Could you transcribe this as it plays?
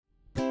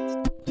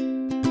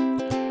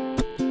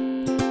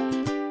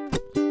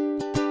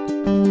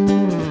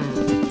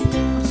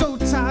I'm so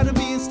tired of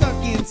being stuck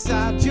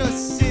inside,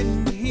 just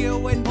sitting here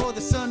waiting for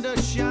the sun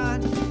to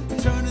shine,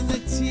 turning the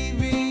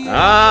TV.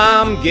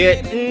 I'm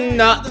getting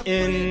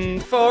nothing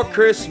for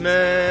Christmas.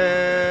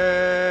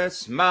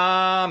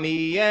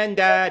 Mommy and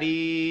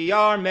Daddy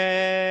are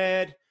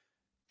mad.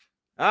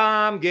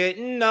 I'm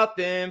getting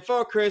nothing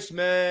for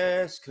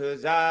Christmas,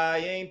 'cause I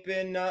ain't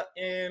been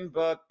nothing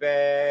but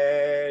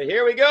bad.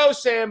 Here we go,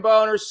 Sam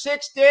Boner.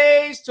 6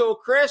 days till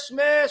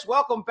Christmas.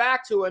 Welcome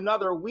back to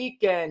another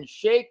weekend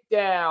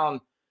Shakedown.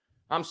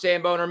 I'm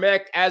Sam Boner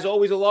Mick, as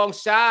always,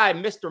 alongside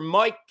Mr.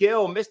 Mike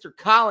Gill, Mr.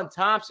 Colin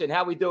Thompson.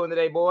 How we doing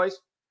today,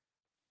 boys?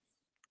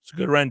 It's a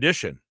good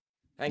rendition.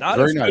 Thank Not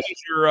you. as good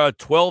as your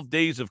 12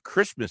 Days of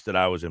Christmas that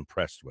I was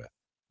impressed with.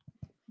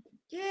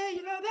 Yeah,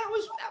 you know, that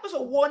was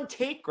a one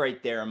take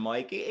right there,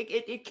 Mike.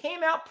 It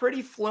came out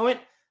pretty fluent.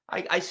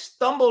 I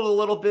stumbled a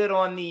little bit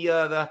on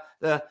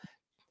the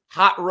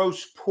hot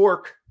roast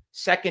pork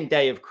second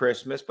day of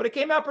Christmas, but it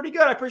came out pretty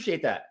good. I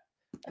appreciate that.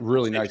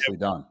 Really nicely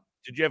done.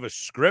 Did you have a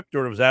script,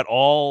 or was that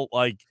all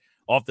like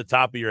off the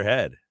top of your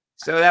head?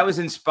 So that was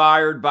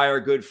inspired by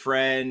our good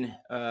friend,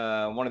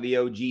 one of the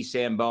OG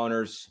Sam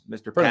Boners,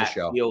 Mr. Friend of Pat the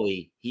show.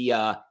 Healy. He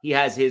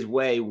has his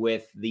way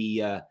with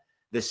the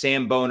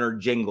Sam Boner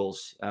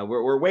jingles.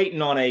 We're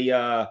waiting on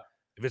a.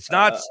 If it's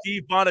not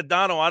Steve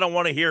Bonadano, I don't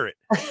want to hear it.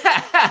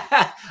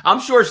 I'm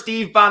sure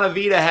Steve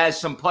Bonavita has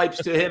some pipes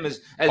to him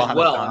as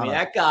well. I mean,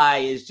 that guy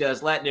is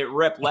just letting it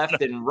rip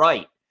left and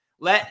right.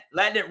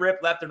 Letting it rip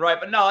left and right.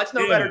 But no, it's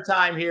no better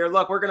time here.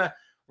 Look, we're gonna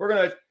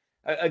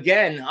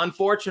again,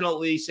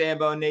 unfortunately,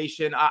 Sambo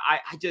Nation, I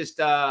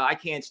just I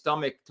can't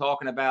stomach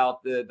talking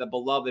about the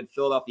beloved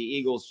Philadelphia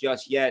Eagles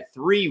just yet.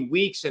 3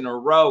 weeks in a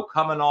row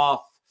coming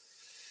off.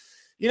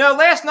 You know,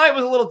 last night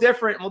was a little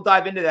different, and we'll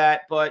dive into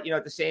that. But, you know,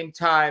 at the same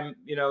time,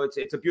 you know,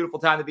 it's a beautiful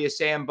time to be a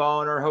Sam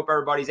Boner. Hope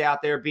everybody's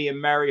out there being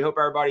merry. Hope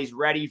everybody's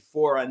ready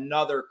for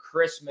another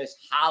Christmas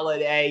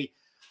holiday.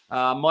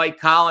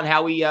 Mike, Colin,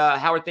 how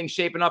are things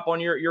shaping up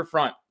on your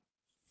front?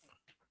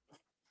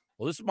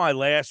 Well, this is my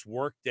last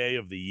work day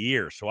of the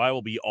year, so I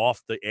will be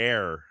off the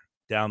air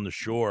down the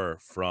shore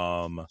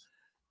from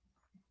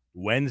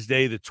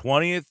Wednesday the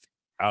 20th.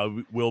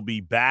 I will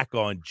be back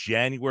on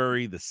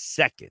January the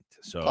 2nd.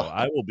 So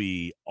I will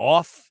be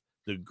off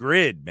the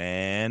grid,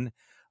 man.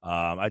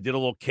 I did a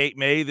little Cape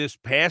May this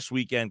past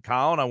weekend,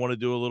 Colin. I want to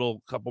do a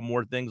couple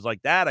more things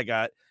like that. I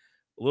got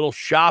a little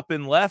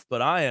shopping left,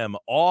 but I am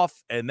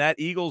off. And that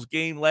Eagles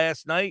game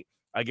last night,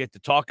 I get to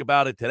talk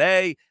about it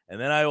today. And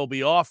then I will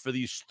be off for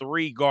these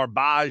 3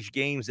 garbage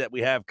games that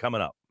we have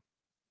coming up.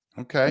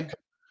 Okay.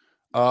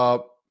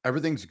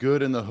 Everything's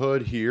good in the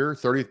hood here.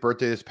 30th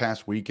birthday this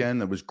past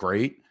weekend. That was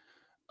great.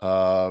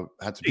 Had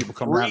some people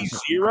come around.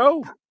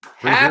 3-0?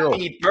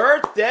 Happy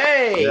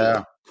birthday.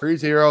 Yeah.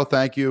 3-0.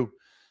 Thank you.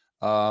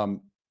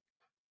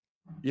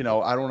 You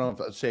know, I don't know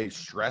if I'd say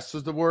stress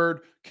is the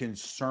word.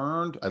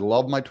 Concerned. I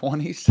love my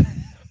 20s.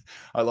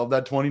 I love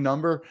that 20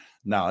 number.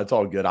 No, it's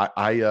all good.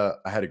 I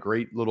had a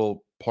great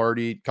little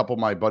party. A couple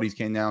of my buddies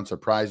came down,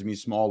 surprised me,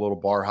 small little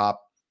bar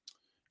hop.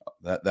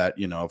 That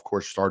you know, of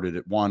course, started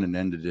at 1 and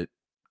ended at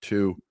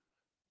 2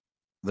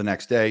 the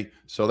next day.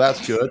 So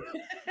that's good.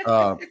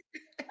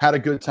 Had a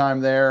good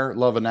time there.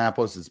 Love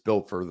Annapolis. It's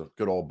built for the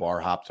good old bar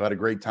hop. So I had a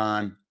great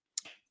time.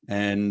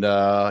 And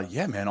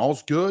yeah, man,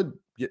 all's good.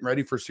 Getting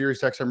ready for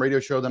Sirius XM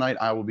radio show tonight.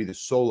 I will be the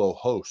solo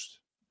host.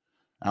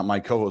 My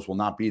co-host will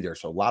not be there.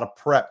 So a lot of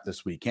prep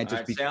this week. Can't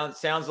just be.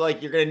 Sounds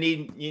like you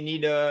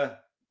need to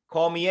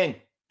call me in.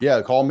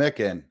 Yeah, call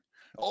Mick in.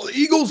 Oh, the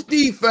Eagles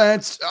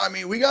defense. I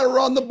mean, we got to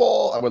run the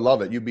ball. I would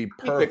love it. You'd be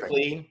perfect. Keep it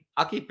clean.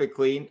 I'll keep it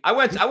clean. I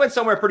went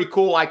somewhere pretty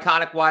cool,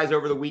 iconic wise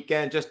over the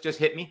weekend. Just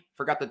hit me.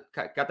 Got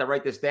to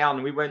write this down.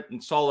 And we went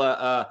and saw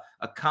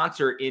a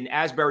concert in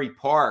Asbury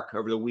Park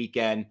over the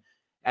weekend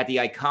at the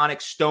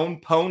iconic Stone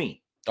Pony.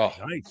 Oh,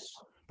 nice.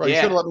 Bro, you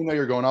should have let me know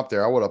you're going up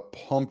there. I would have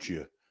pumped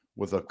you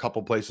with a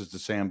couple places to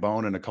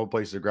Sambone and a couple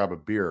places to grab a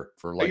beer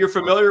for like. You're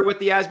familiar with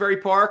the Asbury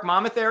Park,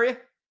 Monmouth area?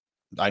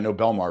 I know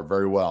Belmar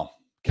very well.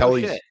 Oh,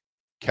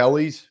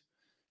 Kelly's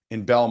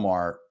in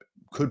Belmar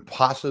could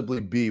possibly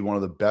be one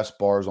of the best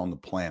bars on the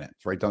planet.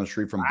 It's right down the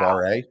street from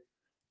Bar A.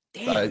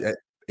 Damn.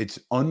 It's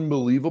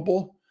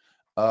unbelievable.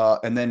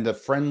 And then the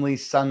Friendly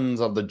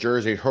Sons of the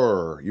Jersey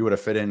Her, you would have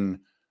fit in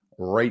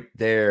right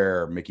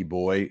there, Mickey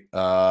boy.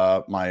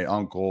 My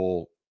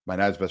uncle, my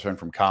dad's best friend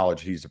from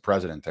college, he's the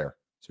president there.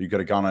 So you could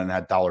have gone in and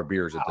had dollar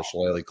beers at the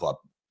Shillelagh Club.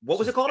 What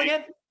was it called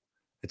again?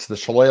 It's the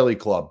Shillelagh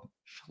Club.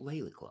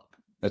 Shillelagh Club.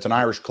 It's an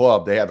Irish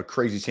club. They have a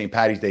crazy St.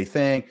 Patty's Day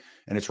thing,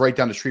 and it's right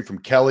down the street from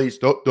Kelly's.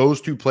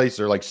 Those two places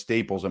are like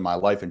staples in my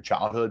life and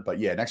childhood. But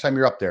yeah, next time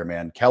you're up there,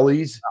 man,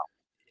 Kelly's,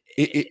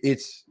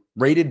 it's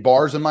rated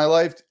bars in my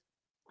life.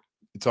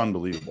 It's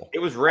unbelievable. It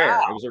was rare.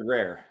 Wow. It was a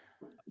rare.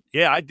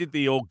 Yeah, I did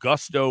the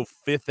Augusto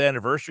 5th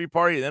anniversary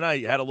party. And then I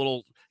had a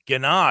little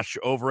ganache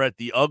over at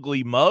the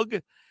Ugly Mug.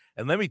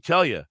 And let me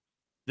tell you,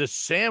 the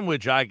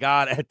sandwich I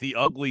got at the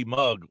Ugly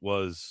Mug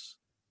was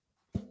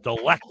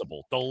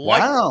delectable.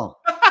 Wow.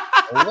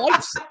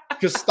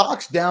 because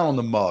stock's down on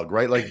the mug,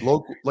 right? Like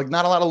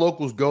not a lot of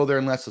locals go there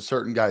unless a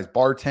certain guy's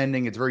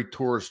bartending. It's very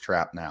tourist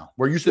trap now.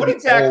 Where it used to What be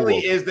exactly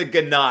is the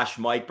ganache,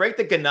 Mike? Break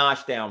the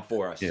ganache down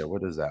for us. Yeah,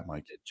 what is that,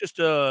 Mike? Just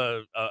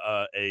an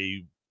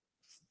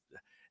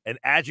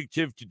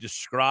adjective to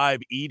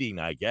describe eating,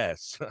 I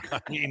guess.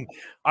 I mean,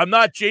 I'm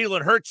not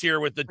Jalen Hurts here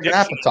with the an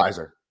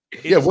appetizer.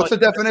 Yeah, what's the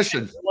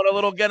definition? What a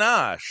little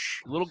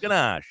ganache. Nick,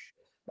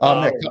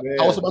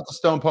 tell us about the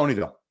Stone Pony,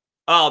 though.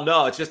 Oh,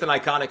 no, it's just an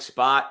iconic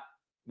spot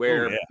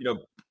where, a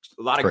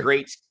lot of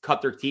greats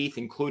cut their teeth,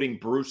 including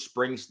Bruce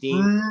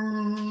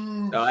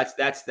Springsteen.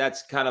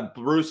 That's kind of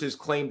Bruce's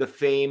claim to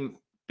fame.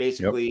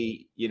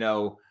 Basically,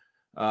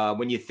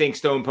 when you think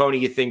Stone Pony,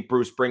 you think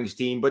Bruce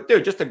Springsteen. But,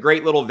 dude, just a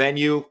great little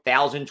venue,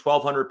 1,000,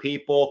 1,200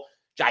 people.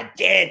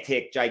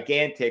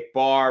 Gigantic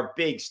bar,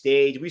 big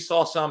stage. We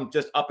saw some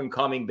just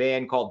up-and-coming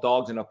band called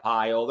Dogs in a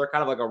Pile. They're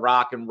kind of like a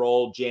rock and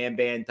roll jam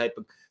band type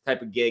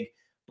of gig.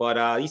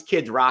 But these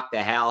kids rocked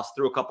the house,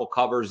 threw a couple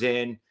covers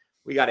in.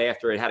 We got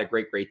after it, had a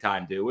great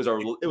time, dude. It was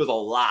a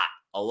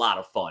lot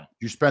of fun.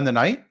 You spend the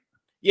night?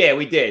 Yeah,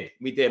 we did.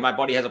 My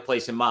buddy has a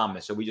place in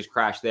Monmouth, so we just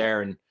crashed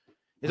there. And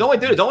it's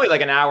only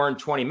like an hour and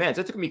 20 minutes.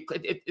 It took me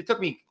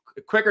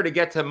quicker to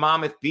get to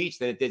Monmouth Beach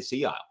than it did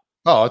Sea Isle.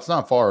 Oh, it's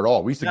not far at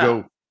all. We used to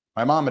go.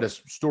 My mom had a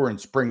store in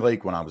Spring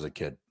Lake when I was a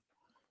kid.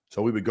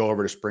 So we would go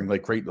over to Spring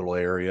Lake, great little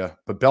area.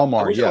 But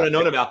Belmar, I wish I would have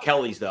known about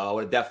Kelly's, though. I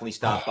would have definitely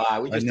stopped by.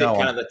 We just did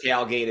kind of the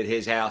tailgate at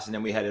his house, and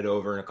then we headed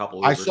over in a couple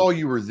of I saw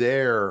you were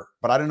there,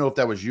 but I don't know if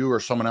that was you or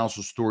someone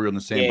else's story on the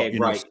same.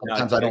 Right.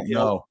 Sometimes I don't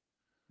know.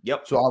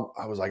 Yep. So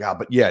I was like,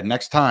 but yeah,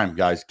 next time,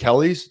 guys,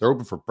 Kelly's, they're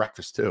open for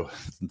breakfast too.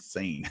 It's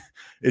insane.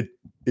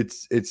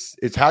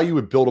 It's how you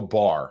would build a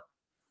bar.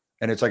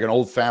 And it's like an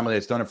old family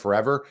that's done it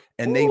forever.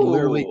 And they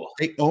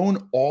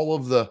own all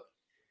the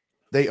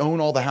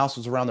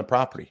houses around the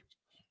property.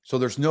 So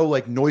there's no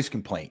like noise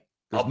complaint.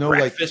 There's no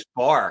breakfast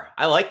bar.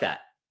 I like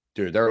that.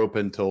 Dude, they're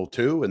open till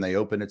 2 and they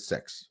open at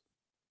 6.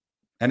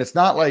 And it's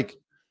not like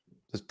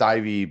this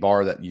divey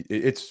bar that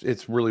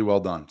it's really well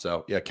done.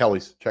 So yeah,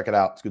 Kelly's, check it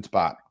out. It's a good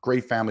spot.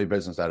 Great family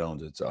business that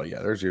owns it. So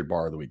yeah, there's your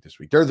bar of the week this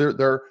week. They're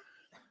the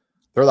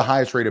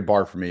highest rated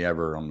bar for me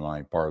ever on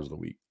my bars of the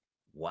week.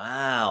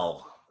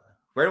 Wow.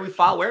 Where do we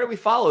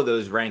follow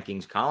those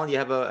rankings, Colin? Do you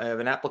have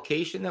an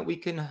application that we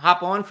can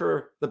hop on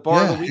for the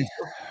bar of the week?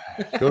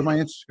 Go to my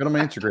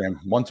Instagram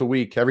once a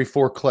week. Every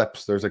 4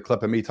 clips, there's a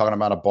clip of me talking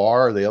about a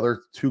bar. The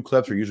other 2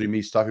 clips are usually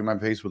me stuffing my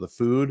face with a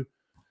food.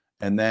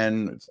 And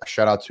then a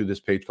shout out to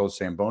this page called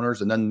Sam Boners.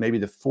 And then maybe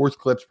the 4th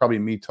clip's probably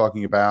me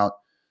talking about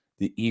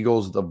the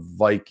Eagles, the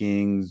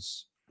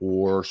Vikings,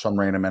 or some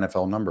random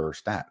NFL number or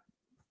stat.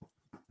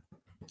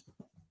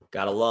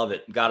 Gotta love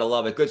it.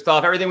 Good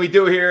stuff. Everything we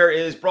do here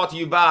is brought to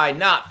you by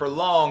Not For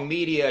Long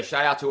Media.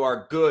 Shout out to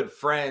our good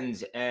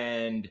friends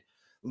and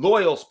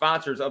loyal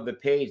sponsors of the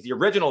page. The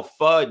original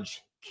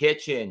Fudge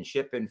Kitchen,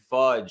 shipping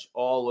fudge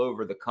all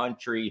over the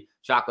country.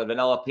 Chocolate,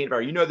 vanilla, peanut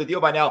butter. You know the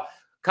deal by now.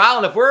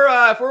 Colin, if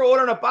we're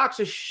ordering a box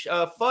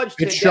of fudge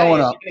today, it's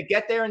showing up. Is it going to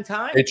get there in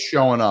time? It's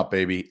showing up,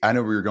 baby. I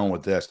know where you're going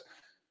with this.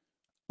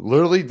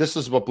 Literally, this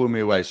is what blew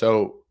me away.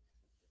 So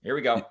here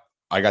we go.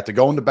 I got to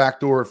go in the back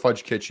door at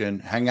Fudge Kitchen,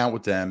 hang out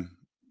with them.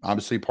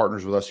 Obviously,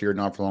 partners with us here at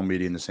Not For Long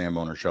Media and the Sam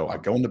Boner Show. I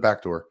go in the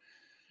back door,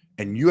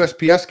 and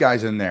USPS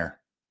guy's in there.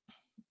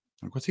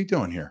 Like, what's he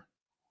doing here?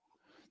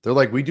 They're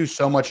like, we do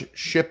so much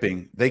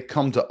shipping. They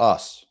come to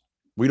us.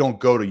 We don't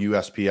go to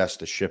USPS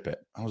to ship it.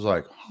 I was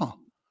like,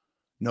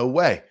 no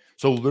way.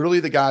 So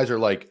literally the guys are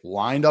like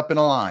lined up in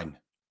a line.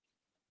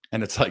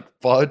 And it's like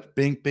fudge,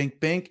 bink, bink,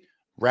 bink,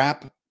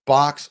 wrap,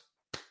 box,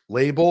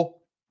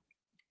 label,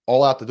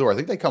 all out the door. I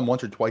think they come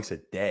once or twice a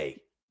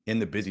day in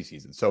the busy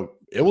season. So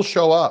it will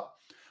show up.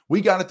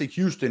 We got it to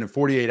Houston in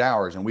 48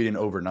 hours and we didn't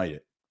overnight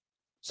it.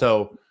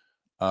 So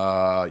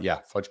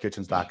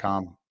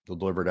fudgekitchens.com. They'll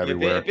deliver it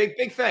everywhere.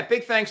 Big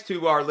thanks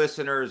to our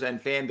listeners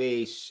and fan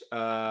base.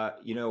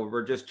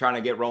 We're just trying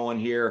to get rolling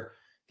here,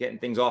 getting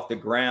things off the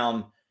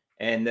ground.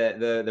 And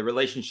the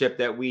relationship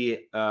that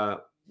we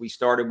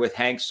started with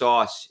Hank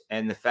Sauce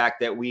and the fact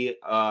that we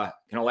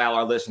can allow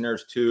our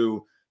listeners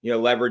to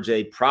leverage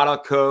a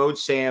product code,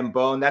 Sam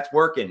Bone. That's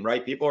working,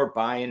 right? People are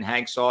buying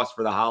Hank Sauce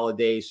for the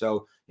holidays.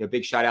 So,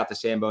 big shout out to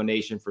Sam Bone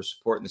Nation for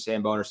supporting the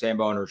Sam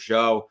Boner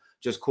Show.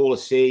 Just cool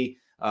to see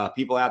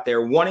people out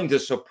there wanting to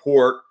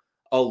support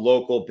a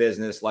local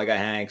business like a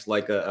Hank's,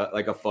 like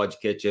a Fudge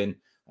Kitchen,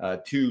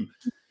 to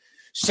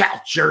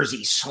South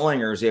Jersey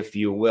slingers, if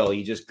you will.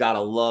 You just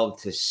gotta love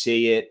to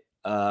see it.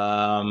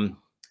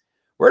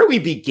 Where do we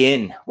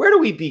begin?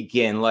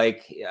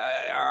 Like,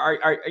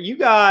 are you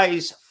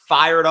guys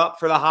fired up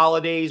for the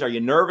holidays? Are you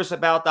nervous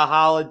about the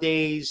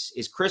holidays?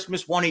 Is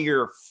Christmas one of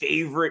your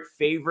favorite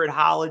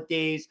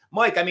holidays?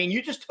 Mike, I mean,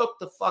 you just took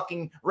the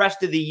fucking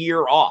rest of the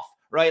year off,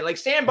 right? Like,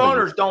 Sam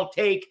Boners don't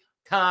take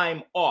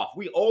time off.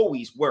 We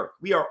always work.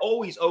 We are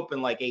always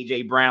open, like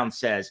AJ Brown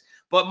says.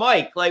 But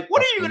Mike, like,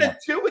 what are you going to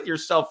do with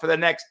yourself for the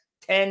next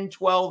 10,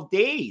 12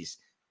 days?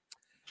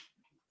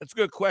 That's a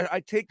good question.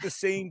 I take the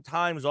same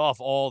times off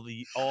all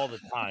the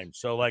time.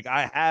 So like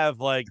I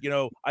have I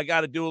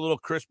got to do a little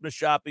Christmas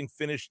shopping,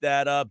 finish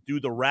that up, do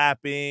the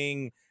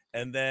wrapping,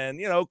 and then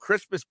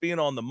Christmas being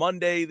on the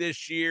Monday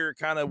this year,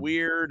 kind of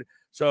weird.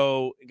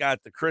 So you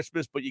got the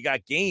Christmas, but you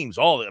got games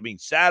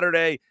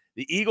Saturday,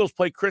 the Eagles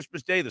play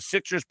Christmas Day, the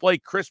Sixers play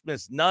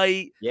Christmas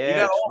night. Yeah, you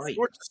got all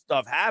sorts of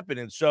stuff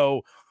happening.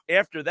 So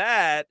after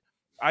that,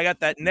 I got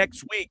that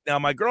next week. Now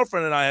my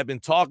girlfriend and I have been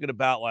talking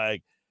about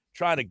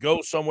trying to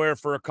go somewhere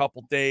for a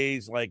couple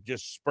days, like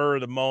just spur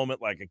of the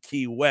moment, like a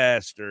Key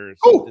West or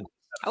something.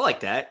 I like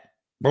that.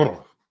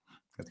 Oh,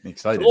 that's me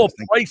excited. It's a little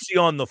pricey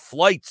on the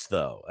flights,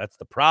 though. That's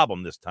the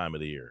problem this time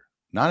of the year.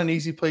 Not an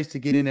easy place to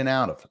get in and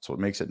out of. That's what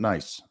makes it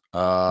nice.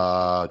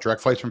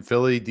 Direct flights from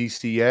Philly,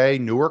 DCA,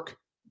 Newark,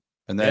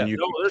 and then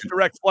there's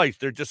direct flights.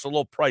 They're just a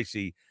little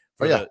pricey.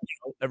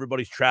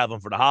 Everybody's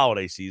traveling for the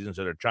holiday season,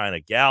 so they're trying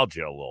to gouge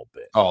you a little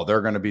bit. Oh, they're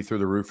going to be through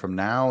the roof from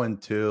now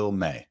until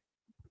May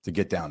to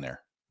get down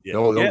there. Yeah.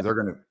 They're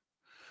going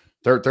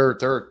to.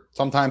 They're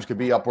sometimes could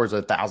be upwards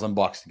of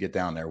 $1,000 to get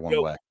down there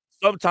one way.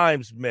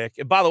 Sometimes, Mick.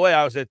 And by the way,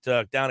 I was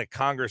down at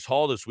Congress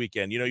Hall this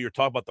weekend. You're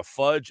talking about the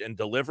fudge and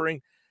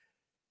delivering.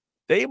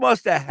 They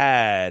must have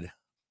had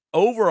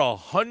over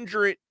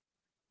 100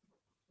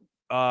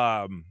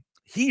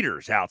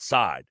 heaters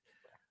outside.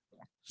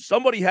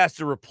 Somebody has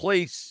to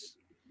replace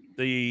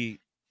the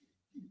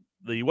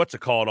what's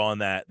it called on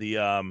that? The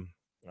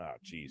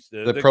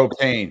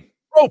propane.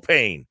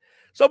 Propane.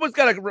 Someone's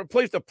got to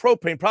replace the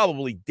propane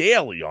probably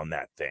daily on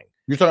that thing.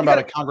 You're talking about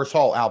at Congress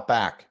Hall out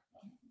back.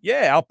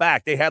 Yeah, out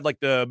back. They had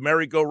the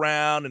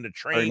merry-go-round and the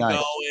train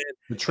going.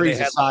 The tree's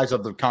the size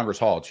of the Congress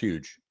Hall. It's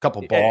huge. A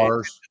couple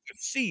bars.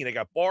 They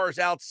got bars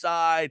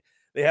outside.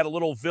 They had a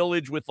little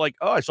village with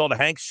I saw the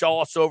Hank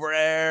sauce over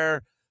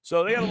there.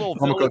 So they had a little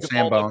village.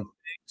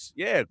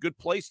 Yeah, good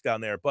place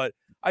down there. But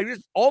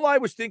all I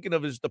was thinking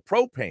of is the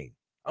propane.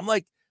 I'm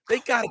like, they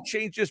got to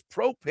change this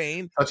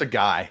propane. Such a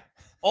guy.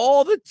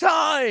 All the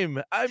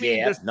time. I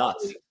mean, that's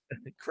nuts.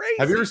 Crazy.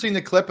 Have you ever seen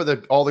the clip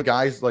of all the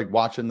guys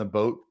watching the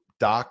boat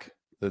dock,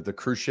 the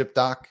cruise ship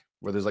dock,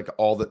 where there's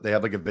they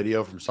have a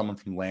video from someone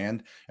from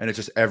land, and it's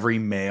just every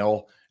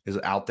male is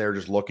out there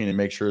just looking to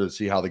make sure to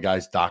see how the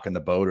guy's docking the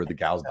boat or the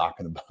gal's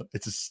docking the boat.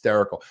 It's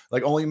hysterical.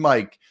 Only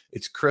Mike.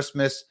 It's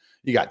Christmas.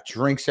 You got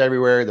drinks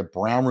everywhere. The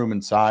brown room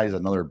inside is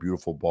another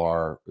beautiful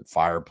bar,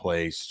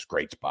 fireplace,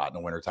 great spot in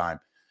the wintertime.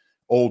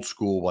 Old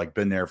school,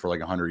 been there for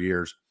 100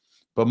 years.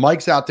 But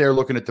Mike's out there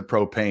looking at the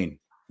propane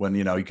when,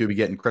 you could be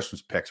getting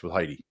Christmas pics with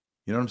Heidi.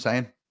 You know what I'm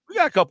saying? We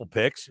got a couple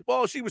pics.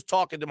 Well, she was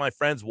talking to my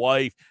friend's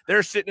wife.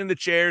 They're sitting in the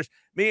chairs.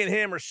 Me and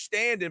him are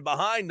standing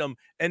behind them.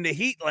 And the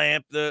heat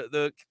lamp,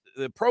 the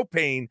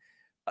propane,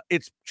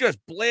 it's just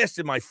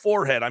blasting my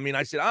forehead. I mean,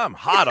 I said, I'm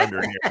hot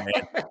under here,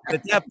 man.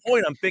 At that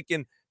point, I'm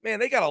thinking, man,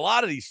 they got a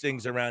lot of these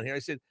things around here. I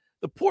said,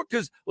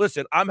 because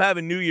listen, I'm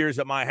having New Year's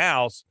at my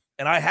house,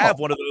 and I have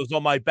one of those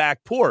on my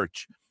back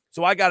porch.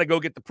 So I got to go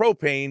get the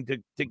propane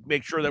to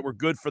make sure that we're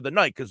good for the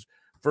night. Because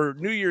for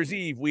New Year's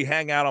Eve, we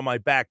hang out on my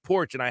back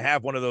porch, and I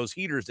have one of those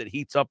heaters that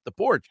heats up the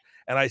porch.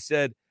 And I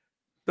said,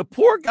 the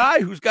poor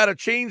guy who's got to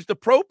change the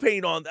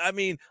propane on. I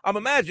mean, I'm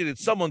imagining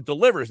someone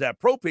delivers that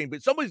propane,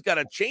 but somebody's got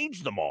to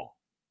change them all.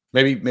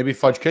 Maybe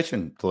Fudge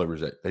Kitchen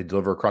delivers it. They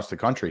deliver across the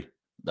country.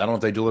 I don't know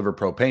if they deliver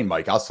propane,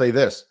 Mike. I'll say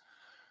this.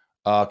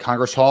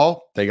 Congress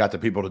Hall, they got the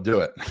people to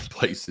do it.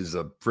 Place is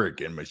a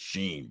freaking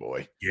machine,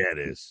 boy. Yeah, it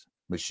is.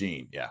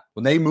 Machine, yeah.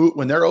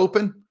 When they're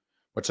open,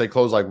 which they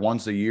close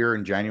once a year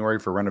in January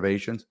for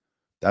renovations,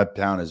 that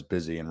town is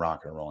busy and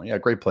rocking and rolling. Yeah,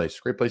 great place.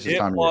 Great place this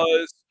time of year. It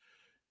was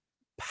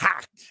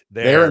packed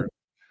there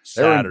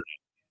Saturday.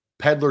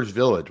 Peddler's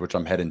Village, which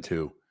I'm heading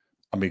to.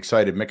 I'm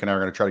excited. Mick and I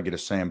are going to try to get a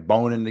Sam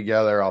Bonin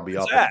together. I'll be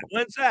up.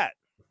 When's that?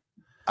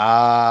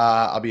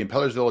 I'll be in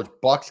Peddler's Village,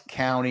 Bucks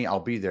County. I'll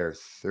be there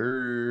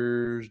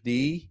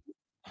Thursday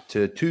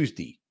to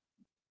Tuesday.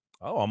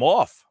 Oh, I'm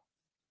off.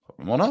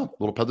 Come on up.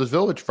 Little Peddler's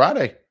Village,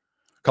 Friday.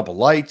 A couple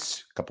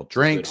lights, a couple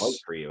drinks. Good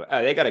for you.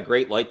 They got a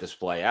great light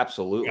display.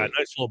 Absolutely. Got a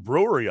nice little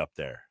brewery up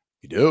there.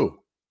 You do.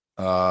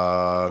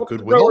 What's Goodwill.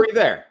 The brewery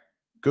there.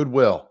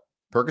 Goodwill.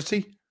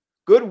 Percy?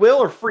 Goodwill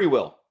or Free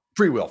Will?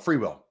 Free Will's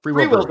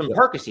in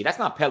Percy. That's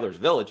not Peddler's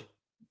Village.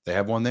 They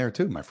have one there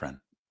too, my friend.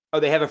 Oh,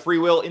 they have a Free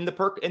Will in the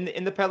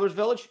Peddler's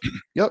Village?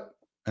 Yep.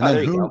 And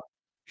then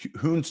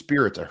Hoon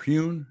Spirits are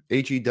Hoon,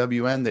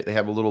 Hewn. They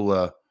have a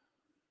little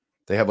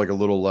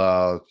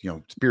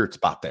spirit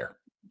spot there.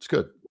 It's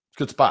good. It's a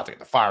good spot. They got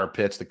the fire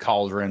pits, the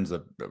cauldrons,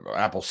 the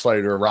apple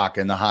cider,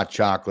 rockin', the hot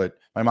chocolate.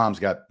 My mom's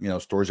got,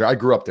 stores there. I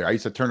grew up there. I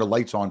used to turn the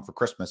lights on for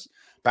Christmas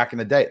back in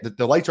the day.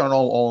 The lights aren't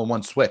all in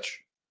one switch.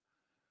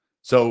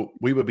 So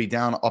we would be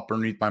down up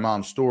underneath my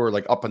mom's store,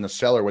 up in the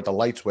cellar with the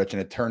light switch,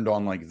 and it turned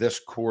on this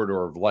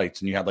corridor of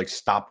lights, and you had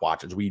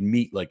stopwatches. We'd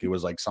meet it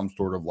was some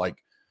sort of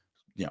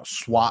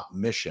SWAT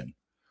mission.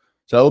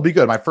 So it'll be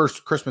good. My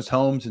first Christmas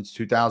home since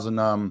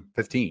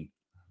 2015.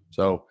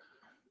 So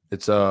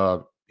it's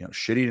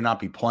shitty to not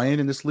be playing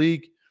in this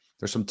league.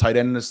 There's some tight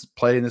end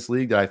play in this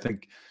league that I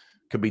think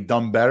could be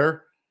done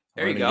better.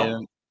 There you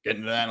go. Get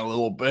into that in a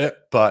little bit,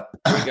 but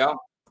there you go.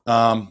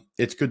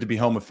 It's good to be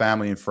home with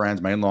family and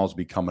friends. My in-laws will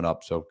be coming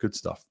up, so good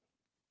stuff.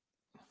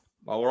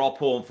 Well, we're all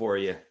pulling for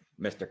you,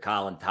 Mr.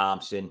 Colin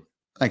Thompson.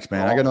 Thanks,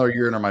 man. I got another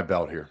year under my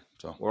belt here,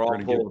 so we're all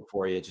pulling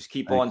for you. Just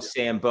keep on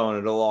Sambone.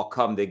 It'll all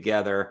come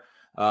together.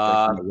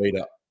 Wait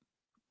up.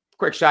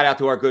 Quick shout out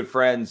to our good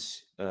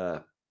friends,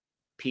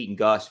 Pete and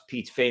Gus.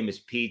 Pete's Famous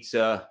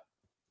Pizza,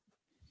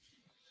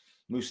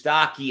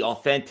 Mustaki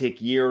Authentic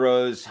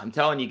Gyros. I'm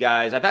telling you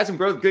guys, I've had some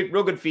real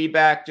good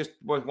feedback. Just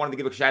wanted to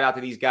give a shout out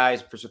to these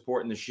guys for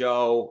supporting the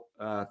show.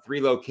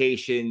 3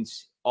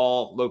 locations,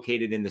 all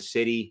located in the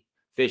city: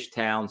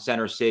 Fishtown,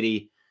 Center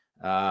City.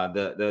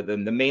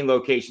 The main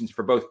locations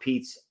for both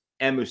Pete's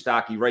and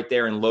Mustaki right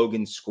there in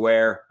Logan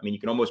Square. I mean, you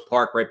can almost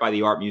park right by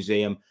the art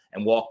museum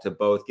and walk to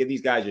both. Give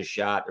these guys a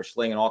shot. They're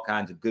slinging all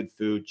kinds of good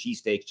food: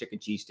 cheesesteaks, chicken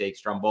cheesesteaks,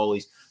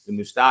 strombolis. The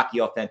Mustaki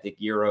Authentic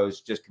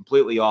Gyros, just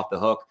completely off the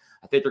hook.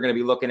 I think they're going to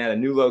be looking at a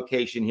new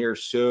location here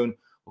soon.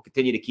 We'll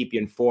continue to keep you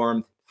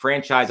informed.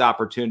 Franchise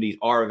opportunities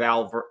are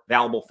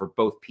available for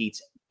both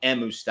Pete's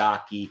and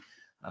Mustaki.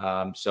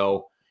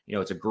 So,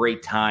 it's a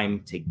great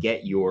time to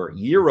get your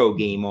Euro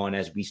game on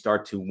as we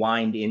start to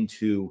wind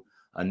into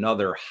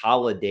another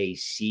holiday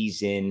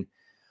season.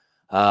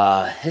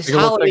 This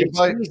holiday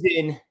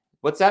season,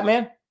 what's that,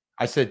 man?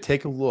 I said,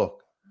 take a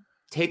look.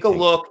 Take a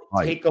look,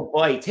 take a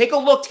bite. Take a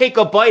look, take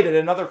a bite at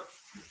another.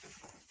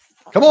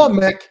 Come on,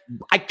 Mick.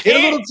 I can't. Get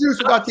a little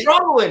juice about the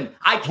struggling.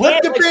 I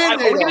can't. We're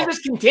going to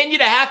just continue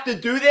to have to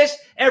do this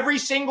every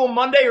single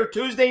Monday or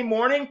Tuesday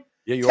morning.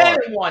 Yeah, you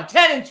 10-1,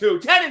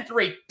 10-2,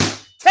 10-3,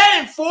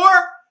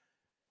 10-4.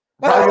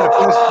 Probably going to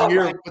finish the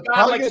year.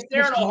 I'm like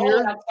staring a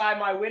hole outside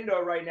my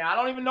window right now. I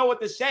don't even know what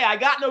to say. I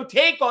got no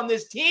take on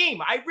this team.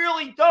 I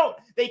really don't.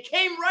 They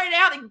came right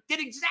out and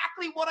did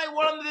exactly what I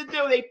wanted them to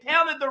do. They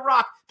pounded the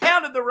rock,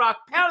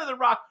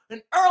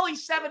 an early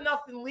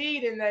 7-0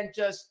 lead, and then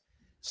just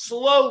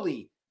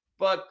slowly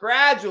but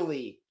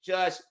gradually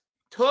just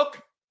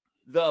took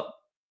the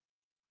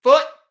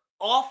foot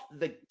off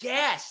the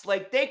gas.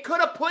 Like, they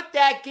could have put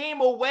that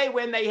game away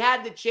when they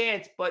had the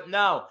chance, but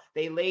no,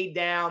 they laid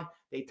down.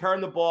 They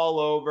turned the ball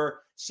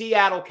over.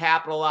 Seattle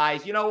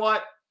capitalized. You know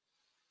what?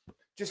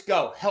 Just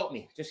go. Help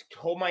me. Just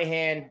hold my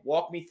hand.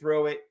 Walk me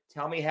through it.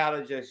 Tell me how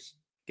to just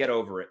get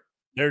over it.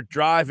 They're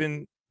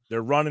driving.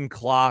 They're running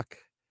clock.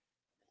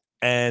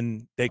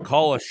 And they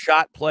call a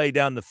shot play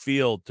down the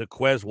field to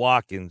Quez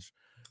Watkins,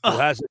 who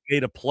hasn't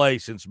made a play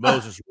since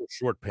Moses wore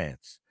short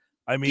pants.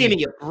 I mean, give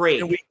me a break.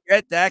 Can we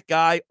get that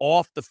guy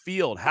off the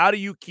field? How do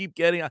you keep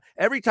getting –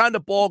 every time the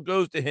ball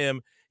goes to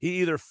him,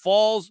 he either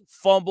falls,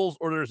 fumbles,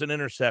 or there's an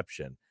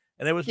interception.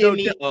 And it was give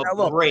me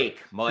a break,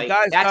 Mike.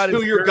 That's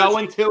who you're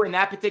going to in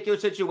that particular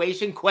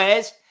situation,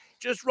 Quez.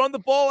 Just run the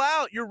ball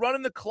out. You're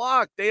running the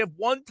clock. They have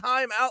one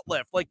time out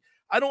left. Like,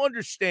 I don't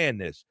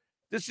understand this.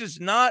 This is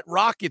not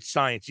rocket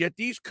science, yet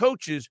these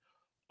coaches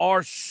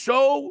are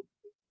so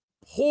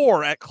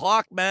poor at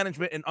clock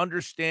management and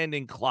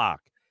understanding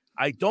clock.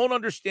 I don't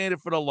understand it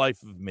for the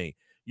life of me.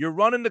 You're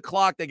running the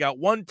clock. They got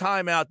one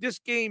timeout. This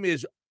game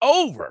is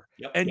over,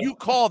 you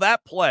call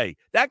that play.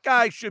 That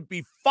guy should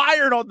be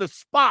fired on the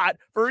spot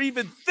for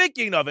even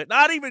thinking of it,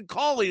 not even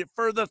calling it,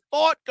 for the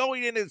thought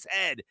going in his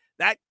head.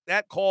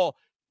 That call,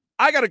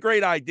 I got a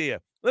great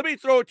idea. Let me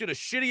throw it to the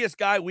shittiest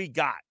guy we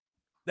got.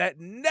 That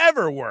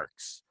never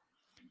works.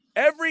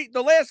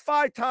 The last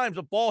 5 times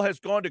a ball has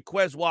gone to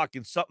Quez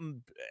Watkins,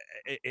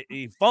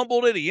 he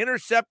fumbled it, he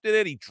intercepted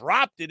it, he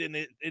dropped it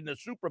in the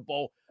Super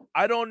Bowl.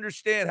 I don't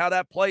understand how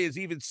that play is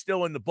even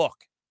still in the book.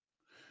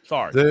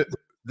 Sorry.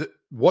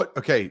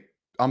 Okay,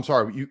 I'm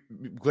sorry. You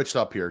glitched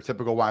up here.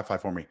 Typical Wi-Fi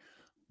for me.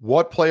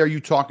 What play are you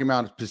talking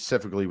about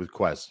specifically with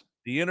Quez?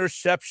 The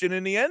interception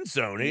in the end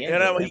zone. He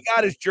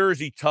got his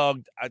jersey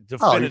tugged. You're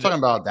talking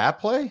about that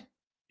play?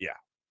 Yeah.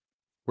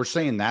 We're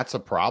saying that's a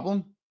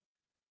problem?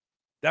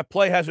 That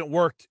play hasn't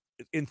worked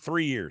in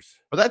 3 years.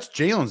 But that's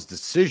Jalen's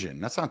decision.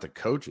 That's not the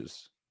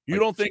coach's. You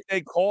don't think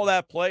they call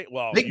that play?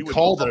 Well, they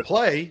call the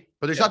play,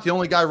 but there's not the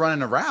only guy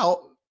running a route.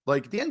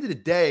 Like, at the end of the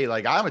day,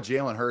 like, I'm a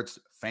Jalen Hurts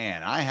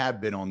fan. I have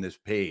been on this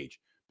page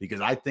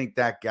because I think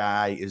that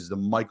guy is the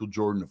Michael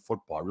Jordan of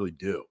football. I really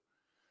do.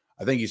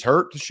 I think he's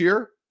hurt this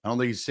year. I don't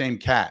think he's the same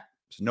cat.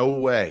 There's no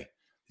way.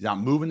 He's not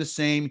moving the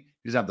same.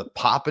 He doesn't have the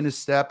pop in his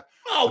step.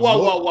 Oh,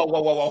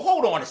 whoa.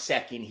 Hold on a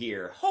second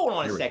here. Hold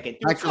on a second.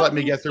 Thanks for letting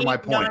me get through my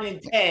point. 9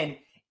 and 10.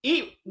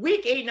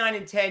 Week 8, 9,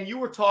 and 10, you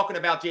were talking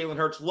about Jalen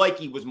Hurts like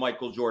he was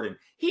Michael Jordan.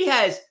 He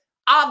has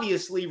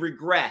obviously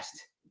regressed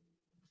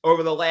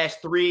over the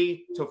last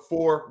 3 to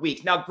 4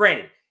 weeks. Now,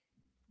 granted,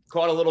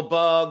 caught a little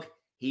bug.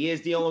 He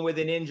is dealing with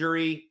an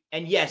injury.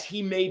 And yes,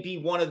 he may be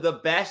one of the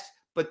best.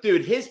 But,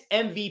 dude, his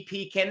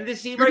MVP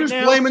candidacy right now. You're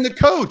just blaming the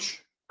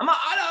coach. I'm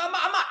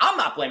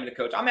not blaming the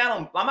coach. I'm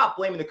not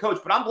blaming the coach,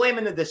 but I'm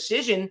blaming the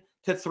decision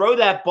to throw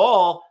that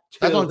ball to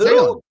That's on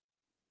Jalen.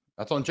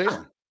 That's on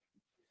Jalen.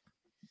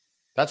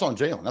 That's on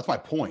Jalen. That's my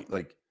point.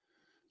 Like,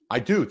 I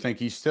do think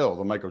he's still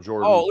the Michael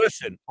Jordan. Oh,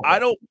 listen,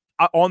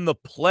 on the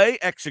play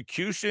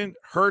execution,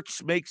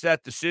 Hurts makes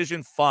that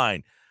decision,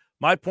 fine.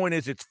 My point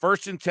is, it's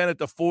 1st and 10 at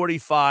the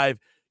 45.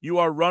 You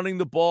are running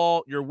the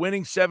ball. You're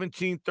winning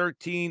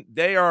 17-13.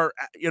 They are,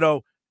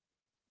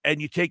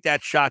 and you take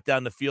that shot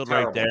down the field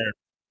Terrible. right there.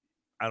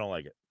 I don't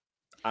like it.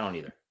 I don't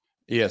either.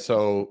 Yeah.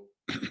 So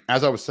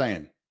as I was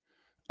saying,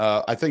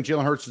 I think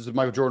Jalen Hurts is the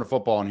Michael Jordan of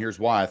football, and here's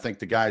why. I think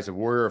the guy's a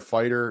warrior, a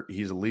fighter.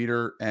 He's a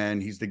leader,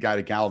 and he's the guy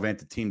to gallivant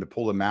the team to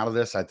pull them out of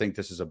this. I think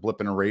this is a blip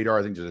in the radar.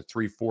 I think there's a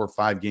 3, 4,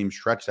 5 game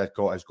stretch that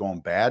has gone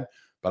bad,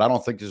 but I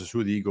don't think this is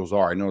who the Eagles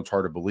are. I know it's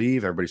hard to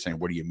believe. Everybody's saying,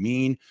 what do you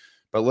mean?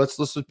 But let's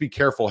just be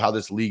careful how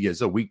this league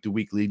is. A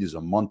week-to-week league is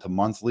a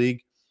month-to-month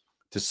league.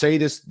 To say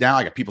this now,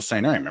 I got people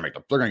saying, they're going to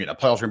get in the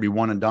playoffs, going to be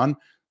one and done.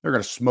 They're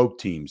going to smoke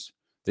teams.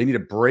 They need a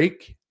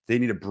break. They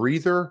need a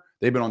breather.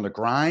 They've been on the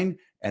grind.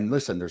 And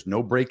listen, there's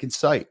no break in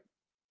sight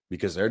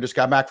because they just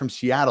got back from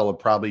Seattle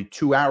probably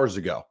 2 hours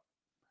ago,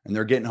 and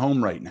they're getting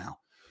home right now.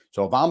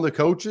 So if I'm the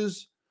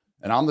coaches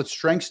and I'm the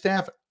strength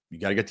staff, you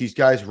got to get these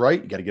guys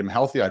right. You got to get them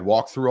healthy. I'd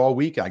walk through all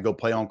week. I'd go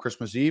play on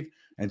Christmas Eve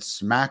and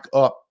smack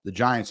up the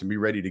Giants and be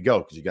ready to go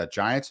because you got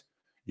Giants,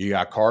 you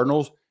got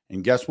Cardinals,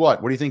 and guess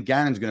what? What do you think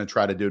Gannon's going to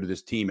try to do to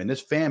this team and this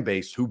fan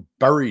base who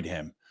buried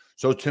him?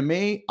 So to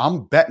me,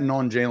 I'm betting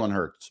on Jalen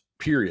Hurts,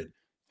 period.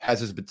 Has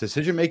his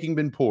decision-making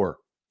been poor?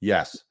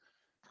 Yes.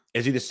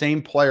 Is he the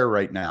same player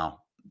right now?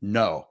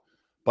 No.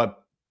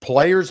 But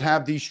players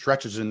have these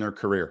stretches in their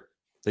career.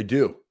 They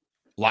do.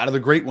 A lot of the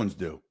great ones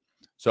do.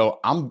 So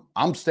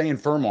I'm staying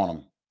firm on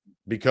him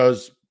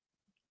because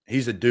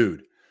he's a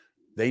dude.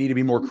 They need to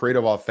be more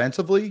creative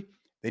offensively.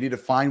 They need to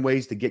find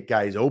ways to get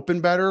guys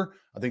open better.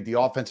 I think the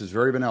offense is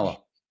very vanilla.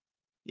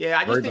 Yeah,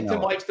 I just think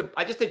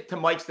to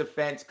Mike's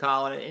defense,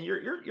 Colin, and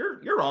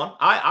you're on.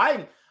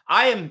 I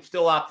am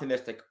still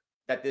optimistic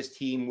that this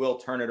team will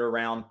turn it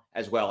around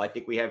as well. I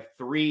think we have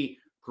 3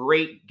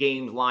 great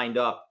games lined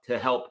up to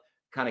help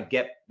kind of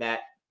get that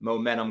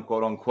momentum,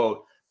 quote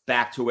unquote,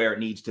 back to where it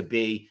needs to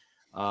be.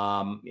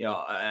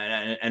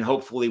 And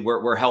hopefully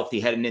we're healthy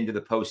heading into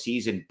the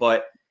postseason.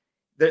 But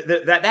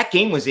that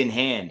game was in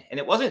hand, and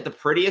it wasn't the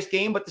prettiest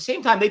game, but at the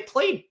same time, they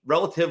played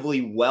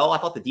relatively well. I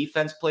thought the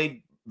defense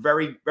played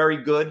very, very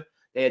good.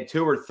 They had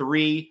 2 or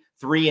 3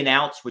 and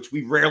outs, which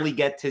we rarely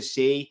get to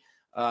see.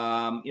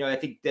 I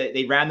think that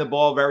they ran the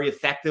ball very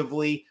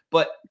effectively,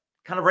 but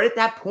kind of right at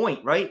that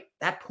point,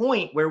 that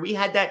point where we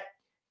had that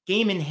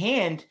game in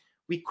hand,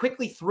 we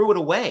quickly threw it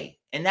away.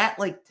 And that,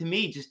 to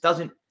me, just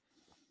doesn't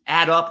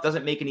add up,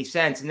 doesn't make any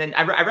sense. And then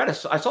I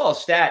saw a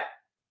stat,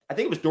 I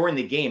think it was during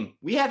the game.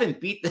 We haven't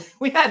beat the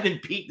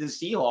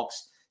Seahawks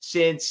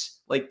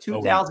since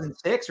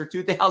 2006 or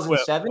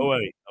 2007.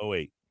 Oh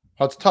wait.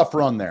 Well, it's a tough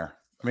run there.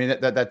 I mean,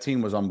 that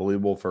team was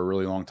unbelievable for a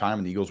really long time,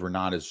 and the Eagles were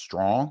not as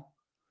strong.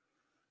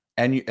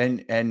 And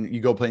you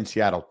go play in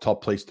Seattle,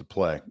 tough place to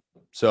play.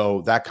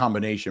 So that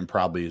combination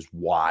probably is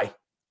why.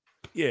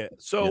 Yeah.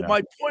 So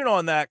my point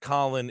on that,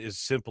 Colin, is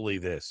simply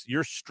this.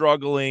 You're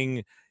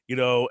struggling,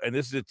 and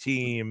this is a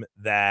team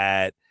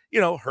that,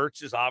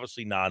 Hurts is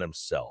obviously not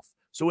himself.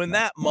 So in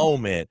that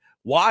moment,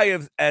 why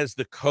as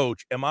the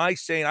coach, am I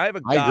saying I have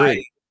a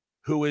guy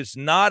who is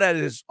not at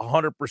his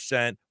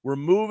 100%. We're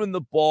moving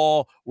the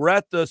ball. We're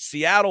at the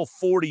Seattle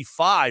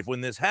 45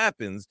 when this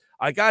happens.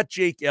 I got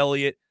Jake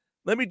Elliott.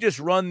 Let me just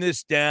run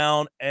this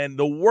down. And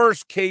the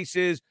worst case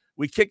is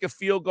we kick a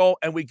field goal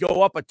and we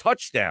go up a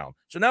touchdown.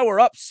 So now we're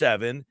up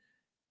 7.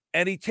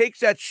 And he takes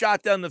that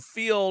shot down the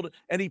field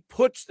and he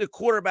puts the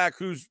quarterback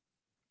who's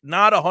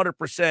not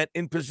 100%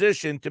 in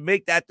position to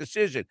make that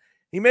decision.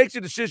 He makes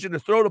a decision to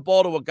throw the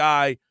ball to a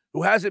guy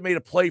who hasn't made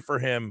a play for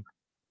him,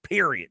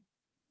 period,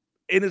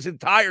 in his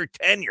entire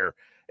tenure.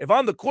 If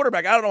I'm the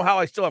quarterback, I don't know how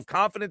I still have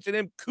confidence in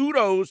him.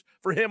 Kudos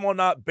for him on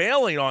not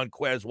bailing on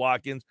Quez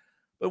Watkins.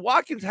 But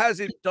Watkins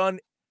hasn't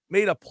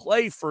made a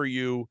play for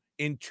you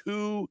in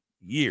 2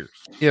 years.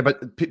 Yeah,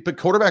 but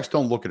quarterbacks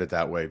don't look at it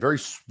that way. Very,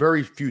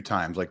 very few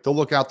times. They'll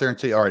look out there and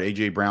say, all right,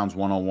 A.J. Brown's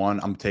 1-on-1.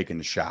 I'm taking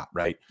the shot,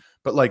 right?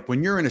 But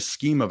when you're in a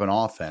scheme of an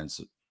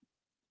offense,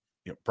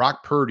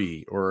 Brock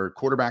Purdy or a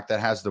quarterback that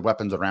has the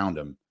weapons around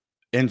him,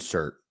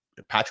 insert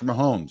Patrick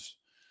Mahomes,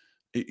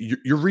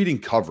 you're reading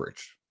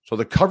coverage. So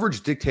the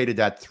coverage dictated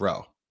that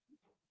throw.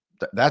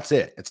 That's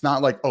it. It's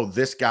not like, oh,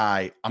 this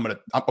guy,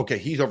 okay,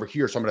 he's over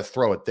here, so I'm going to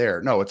throw it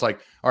there. No, it's like,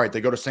 all right,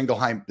 they go to single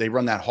high, they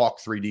run that Hawk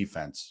 3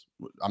 defense.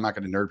 I'm not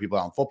going to nerd people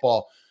out in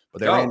football,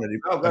 but they ran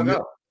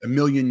it a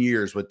million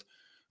years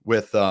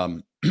with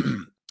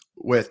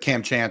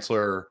Cam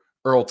Chancellor,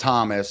 Earl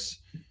Thomas.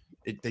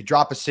 They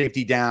drop a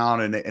safety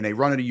down and they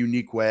run it a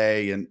unique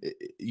way. And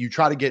you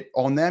try to get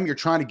on them. You're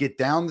trying to get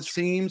down the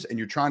seams and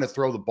you're trying to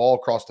throw the ball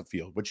across the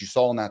field, which you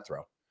saw in that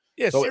throw.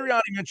 Yeah, so,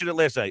 Sirianni mentioned it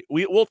last night.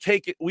 We'll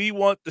take it. We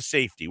want the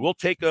safety. We'll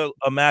take a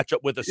matchup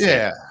with a safety.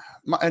 Yeah,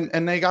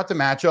 and they got the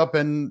matchup.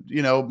 And,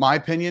 my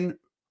opinion,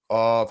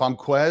 if I'm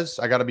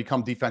Quez, I got to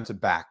become defensive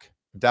back.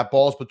 If that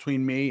ball's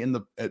between me and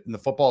the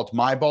football, it's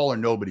my ball or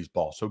nobody's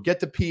ball. So get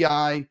the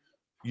PI.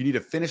 You need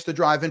to finish the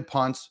drive in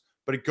punts.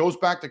 But it goes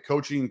back to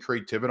coaching and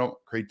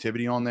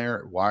creativity on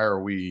there. Why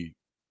are the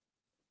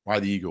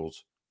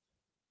Eagles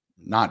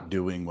not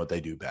doing what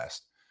they do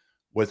best?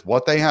 With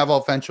what they have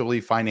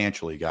offensively,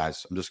 financially,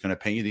 guys, I'm just going to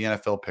paint you the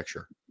NFL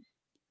picture.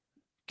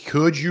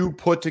 Could you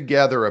put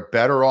together a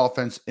better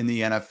offense in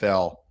the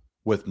NFL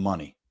with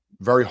money?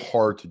 Very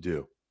hard to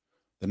do.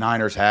 The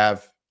Niners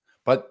have,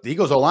 but the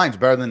Eagles O-line is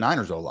better than the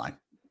Niners O-line.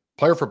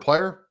 Player for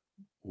player,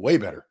 way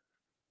better.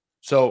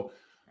 So,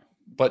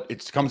 but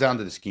it comes down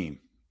to the scheme.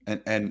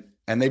 And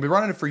they've been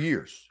running it for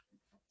years.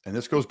 And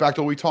this goes back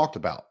to what we talked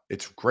about.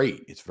 It's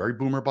great. It's very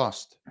boom or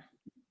bust.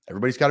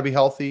 Everybody's got to be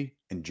healthy,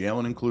 and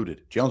Jalen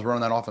included. Jalen's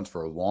running that offense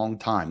for a long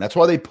time. That's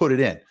why they put it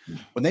in.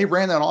 When they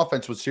ran that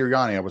offense with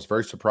Sirianni, I was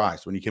very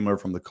surprised when he came over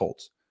from the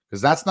Colts,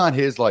 because that's not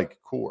his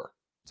core.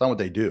 It's not what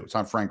they do. It's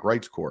not Frank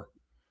Wright's core.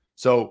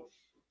 So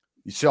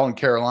you saw in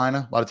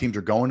Carolina, a lot of teams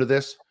are going to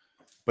this,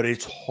 but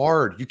it's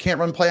hard. You can't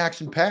run play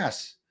action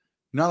pass.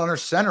 You're not under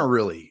center,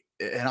 really.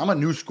 And I'm a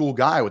new school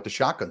guy with the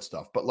shotgun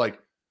stuff, but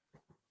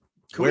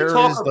Go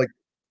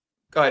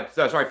ahead.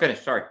 Sorry,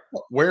 finish. Sorry.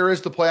 Where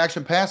is the play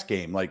action pass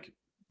game?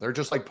 They're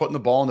just putting the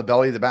ball in the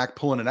belly of the back,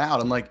 pulling it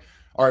out. I'm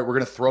all right, we're going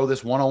to throw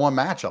this one-on-one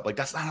matchup.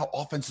 That's not how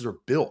offenses are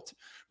built.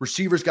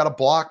 Receivers got to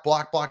block,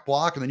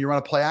 and then you run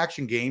a play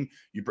action game.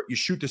 You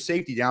shoot the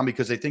safety down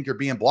because they think you're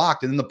being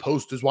blocked, and then the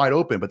post is wide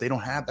open, but they don't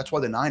have. That's why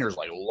the Niners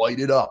light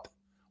it up,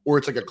 or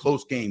it's a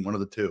close game, one of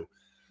the two.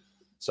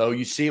 So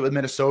you see it with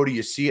Minnesota,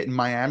 you see it in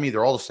Miami.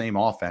 They're all the same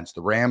offense.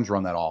 The Rams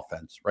run that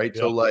offense, right?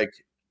 Yep. So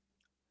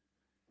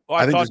well,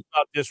 I talked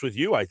about this with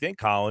you, I think,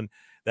 Colin,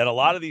 that a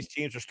lot of these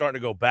teams are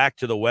starting to go back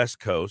to the West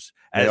Coast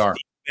as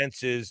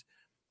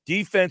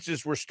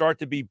defenses were start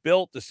to be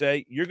built to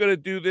say, you're going to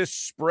do this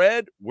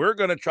spread. We're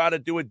going to try to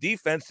do a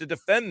defense to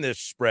defend this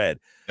spread.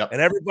 Yep.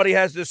 And everybody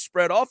has this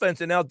spread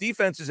offense. And now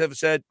defenses have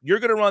said, you're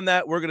going to run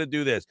that. We're going to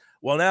do this.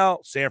 Well, now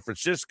San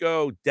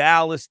Francisco,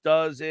 Dallas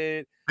does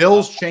it.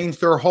 Bills changed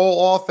their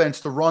whole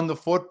offense to run the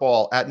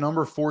football at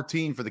number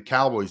 14 for the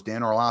Cowboys,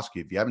 Dan Orlovsky.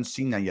 If you haven't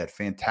seen that yet,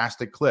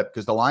 fantastic clip,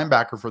 because the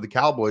linebacker for the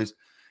Cowboys,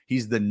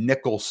 he's the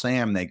nickel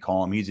Sam, they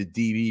call him. He's a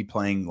DB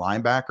playing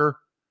linebacker.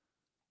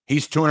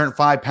 He's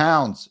 205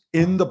 pounds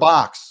in the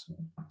box.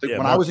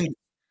 When I was in,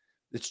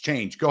 it's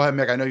changed. Go ahead,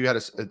 Mick. I know you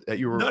had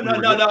you were.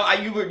 No.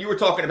 You were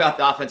talking about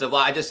the offensive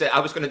line. I just said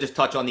I was going to just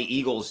touch on the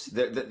Eagles.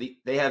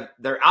 They have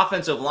their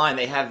offensive line.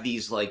 They have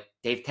these they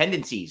have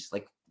tendencies.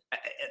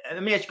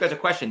 Let me ask you guys a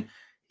question: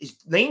 is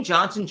Lane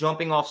Johnson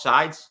jumping off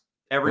sides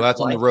every? Well, that's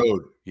play? on the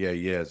road. Yeah,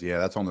 he is. Yeah,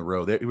 that's on the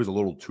road. He was a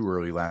little too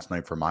early last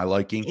night for my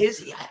liking.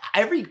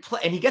 Every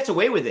play, and he gets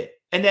away with it.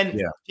 And then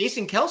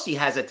Jason Kelce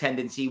has a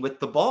tendency with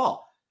the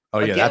ball. Oh,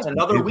 yeah. That's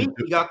another week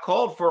he got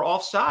called for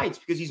offsides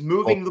because he's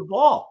moving the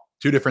ball.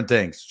 Two different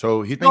things.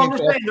 So he's I'm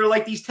just saying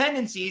they're these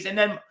tendencies. And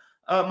then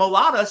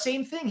Mulata,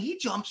 same thing. He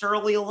jumps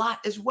early a lot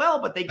as well,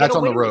 but they get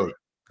away on the road. With it.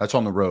 That's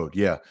on the road.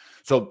 Yeah.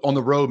 So on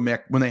the road,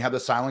 Mick, when they have the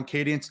silent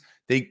cadence,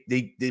 they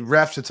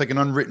refs, it's like an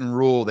unwritten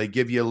rule. They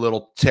give you a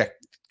little tick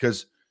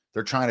because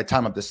they're trying to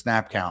time up the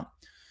snap count.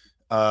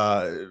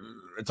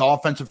 It's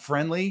offensive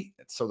friendly,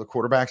 so the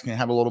quarterbacks can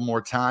have a little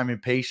more time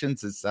and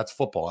patience. That's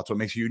football. That's what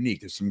makes you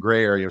unique. There's some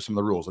gray area of some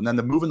of the rules. And then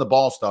the moving the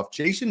ball stuff,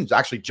 Jason's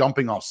actually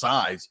jumping off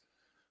sides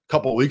a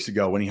couple of weeks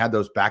ago when he had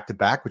those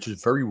back-to-back, which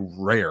is very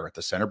rare at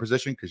the center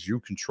position because you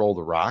control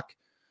the rock.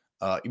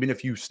 Even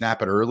if you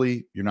snap it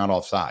early, you're not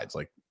off sides.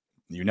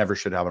 You never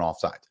should have an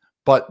offside.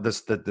 But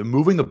the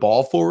moving the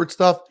ball forward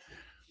stuff,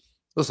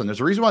 listen,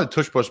 there's a reason why the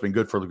tush push has been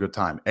good for a good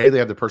time. They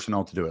have the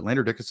personnel to do it.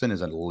 Landry Dickinson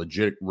is a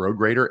legit road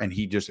grader, and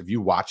if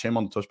you watch him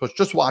on the tush push,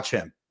 just watch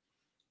him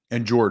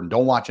and Jordan.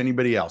 Don't watch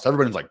anybody else.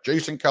 Everybody's like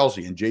Jason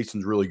Kelce, and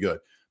Jason's really good.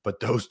 But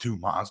those two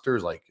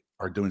monsters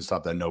are doing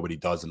stuff that nobody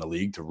does in the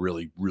league to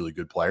really, really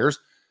good players.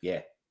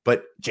 Yeah.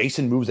 But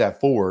Jason moves that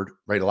forward,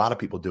 right? A lot of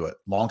people do it.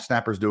 Long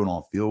snappers do it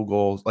on field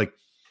goals.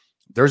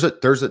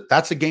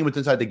 That's a game within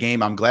inside the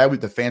game. I'm glad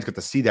the fans got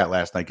to see that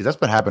last night because that's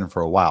been happening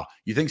for a while.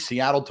 You think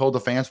Seattle told the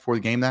fans before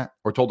the game that,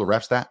 or told the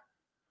refs that?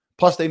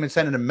 Plus, they've been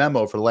sending a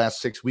memo for the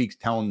last 6 weeks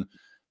telling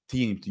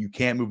teams you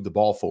can't move the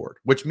ball forward,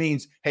 which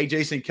means, hey,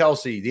 Jason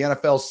Kelce, the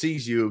NFL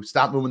sees you,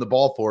 stop moving the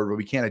ball forward, but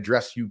we can't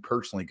address you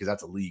personally because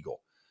that's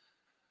illegal.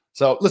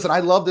 So, listen, I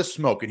love this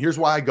smoke, and here's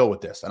why I go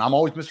with this. And I'm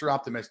always Mr.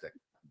 Optimistic,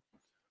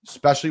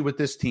 especially with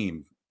this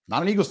team.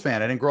 Not an Eagles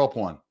fan. I didn't grow up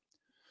one.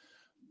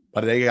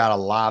 But they got a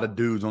lot of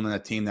dudes on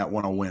that team that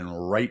want to win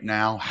right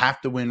now,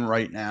 have to win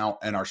right now,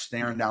 and are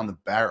staring down the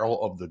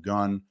barrel of the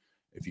gun.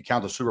 If you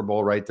count the Super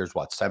Bowl right, there's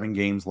 7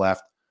 games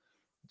left.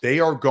 They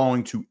are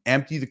going to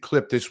empty the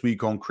clip this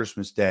week on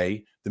Christmas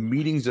Day. The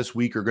meetings this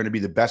week are going to be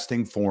the best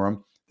thing for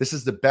them. This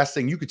is the best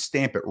thing. You could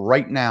stamp it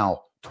right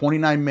now,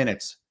 29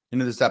 minutes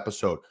into this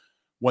episode.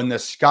 When the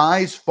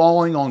sky's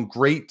falling on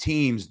great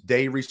teams,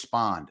 they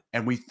respond.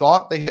 And we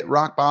thought they hit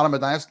rock bottom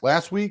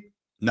last week.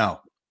 No,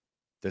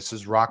 this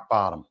is rock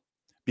bottom.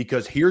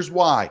 Because here's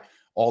why.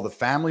 All the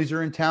families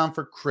are in town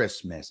for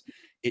Christmas.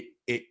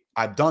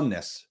 I've done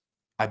this.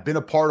 I've been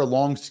a part of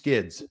long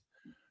skids.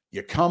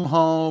 You come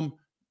home,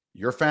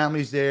 your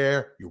family's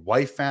there, your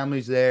wife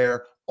family's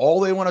there. All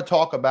they want to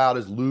talk about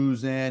is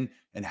losing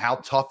and how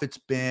tough it's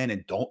been.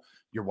 And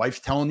your wife's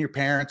telling your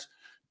parents,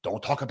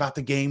 don't talk about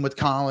the game with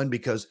Colin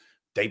because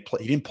he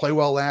didn't play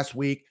well last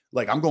week.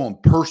 I'm going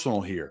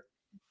personal here.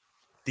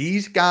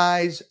 These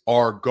guys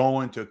are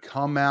going to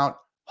come out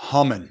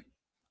humming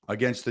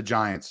against the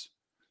Giants.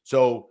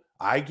 So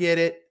I get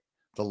it.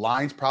 The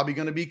line's probably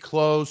going to be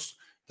close.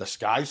 The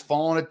sky's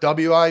falling at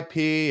WIP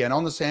and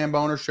on the Sam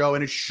Boner show,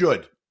 and it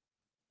should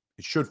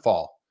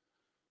fall.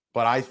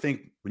 But I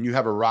think when you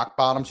have a rock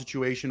bottom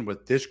situation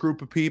with this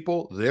group of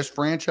people, this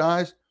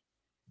franchise,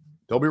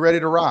 they'll be ready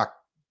to rock.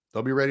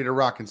 They'll be ready to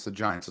rock against the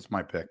Giants. That's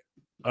my pick.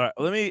 All right,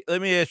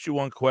 let me ask you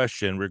one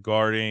question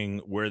regarding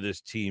where this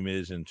team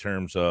is in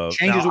terms of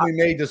changes will be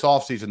made this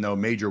offseason, though.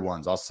 Major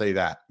ones, I'll say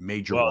that.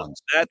 Major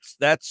ones.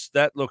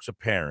 That looks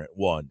apparent.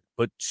 One,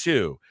 but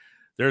two,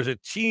 there's a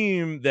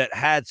team that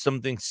had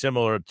something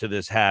similar to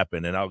this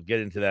happen, and I'll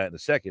get into that in a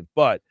second.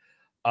 But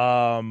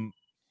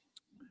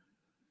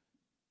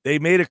they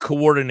made a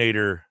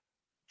coordinator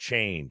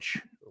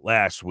change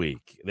last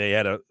week. They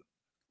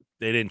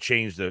didn't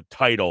change the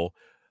title.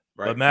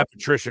 Right. But Matt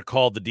Patricia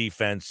called the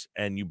defense,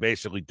 and you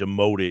basically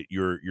demoted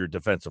your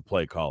defensive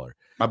play caller.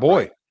 My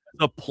boy.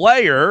 The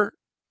player,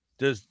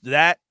 does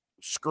that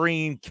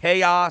scream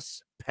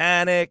chaos,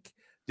 panic?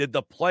 Did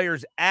the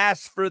players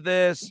ask for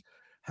this?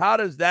 How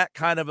does that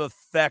kind of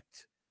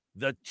affect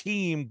the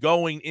team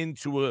going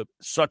into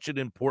such an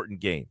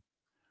important game?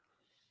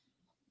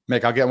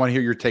 Mick, I want to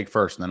hear your take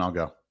first, and then I'll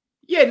go.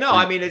 Yeah, no,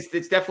 I mean, it's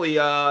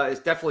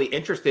definitely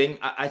interesting.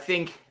 I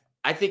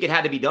think it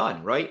had to be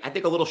done, right? I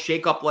think a little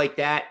shakeup like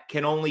that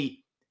can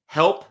only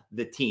help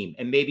the team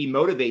and maybe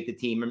motivate the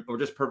team or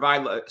just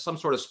provide some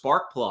sort of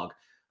spark plug.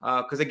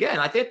 Because again,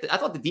 I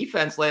thought the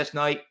defense last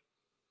night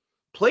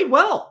played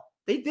well.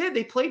 They did.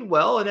 They played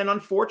well, and then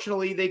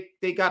unfortunately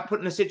they got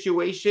put in a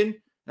situation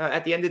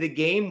at the end of the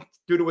game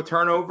due to a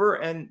turnover,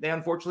 and they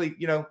unfortunately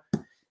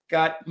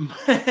got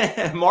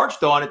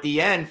marched on at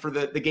the end for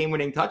the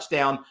game-winning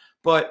touchdown.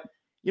 But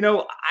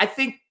I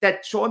think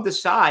that Sean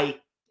Desai,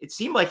 it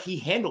seemed like he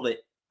handled it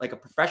like a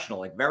professional,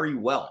 like very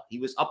well. He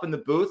was up in the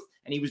booth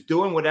and he was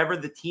doing whatever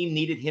the team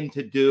needed him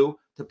to do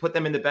to put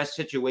them in the best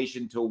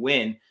situation to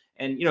win.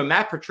 And,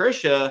 Matt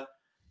Patricia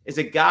is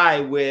a guy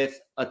with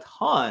a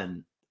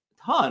ton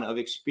of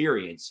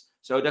experience.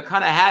 So to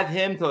kind of have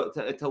him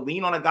to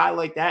lean on a guy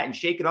like that and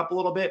shake it up a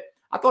little bit,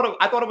 I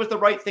thought it was the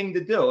right thing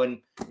to do. And,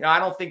 I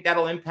don't think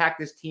that'll impact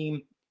this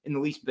team in the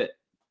least bit.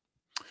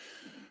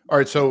 All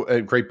right.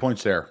 So great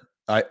points there.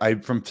 I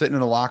from sitting in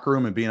the locker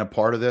room and being a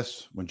part of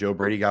this, when Joe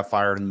Brady got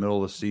fired in the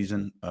middle of the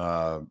season,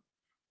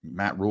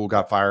 Matt Rule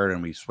got fired,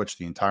 and we switched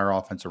the entire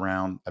offense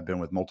around. I've been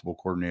with multiple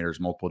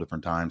coordinators, multiple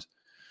different times.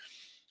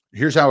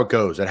 Here's how it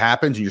goes. It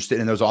happens, and you're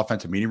sitting in those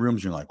offensive meeting rooms,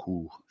 and you're like,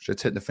 ooh,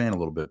 shit's hitting the fan a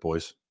little bit,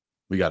 boys.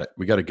 We got it.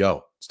 We got to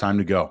go. It's time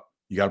to go.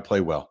 You got to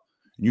play well.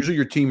 And usually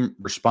your team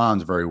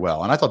responds very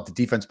well. And I thought the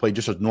defense played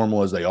just as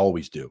normal as they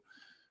always do,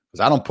 because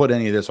I don't put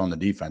any of this on the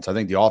defense. I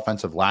think the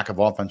lack of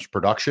offensive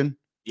production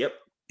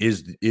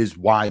is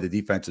why the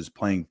defense is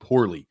playing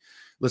poorly.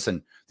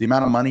 Listen, the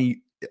amount of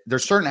money,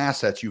 there's certain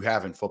assets you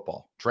have in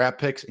football, draft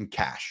picks and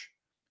cash.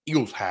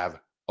 Eagles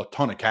have a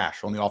ton of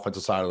cash on the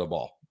offensive side of the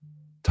ball.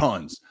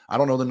 Tons. I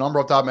don't know the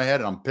number off the top of my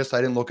head, and I'm pissed I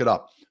didn't look it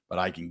up, but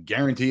I can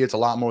guarantee it's a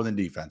lot more than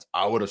defense,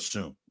 I would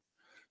assume.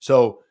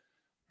 So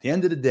at the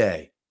end of the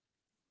day,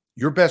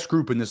 your best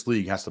group in this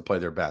league has to play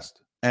their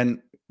best.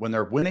 And when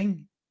they're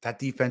winning, that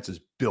defense is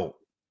built.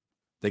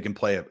 They can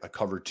play a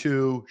cover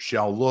two,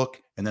 shell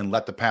look, and then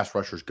let the pass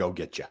rushers go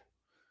get you,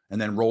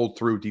 and then roll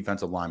through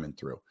defensive linemen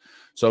through.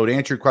 So to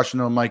answer your question,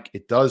 though, Mike,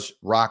 it does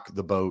rock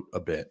the boat a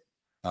bit.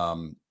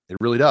 It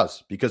really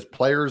does, because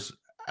players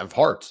have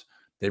hearts.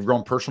 They've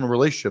grown personal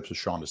relationships with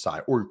Sean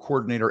Desai or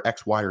coordinator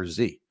X, Y, or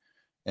Z.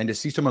 And to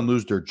see someone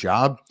lose their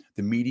job,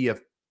 the media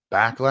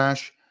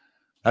backlash,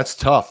 that's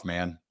tough,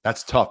 man.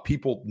 That's tough.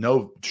 People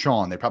know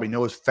Sean. They probably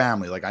know his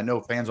family. Like, I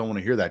know fans don't want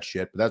to hear that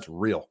shit, but that's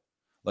real.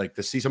 Like,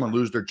 to see someone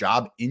lose their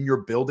job in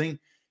your building,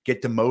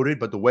 get demoted,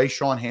 but the way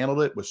Sean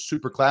handled it was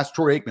super class.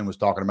 Troy Aikman was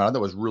talking about it. That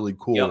was really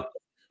cool. Yep.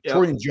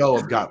 Troy and Joe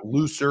have got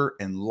looser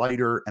and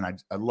lighter, and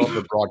I love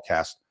the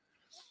broadcast.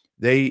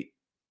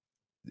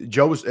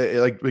 Joe was,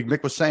 like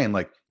Mick was saying,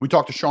 like, we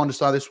talked to Sean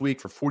Desai this week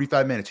for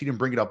 45 minutes. He didn't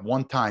bring it up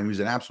one time. He was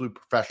an absolute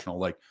professional.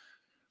 Like,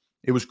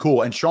 it was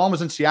cool. And Sean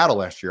was in Seattle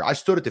last year. I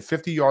stood at the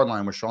 50-yard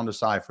line with Sean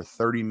Desai for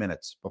 30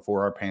 minutes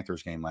before our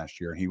Panthers game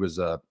last year. And he was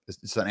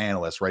it's an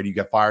analyst, right? You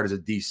got fired as a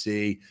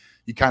DC.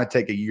 You kind of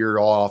take a year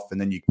off, and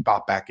then you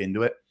pop back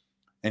into it.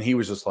 And he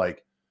was just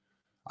like,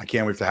 I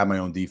can't wait to have my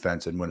own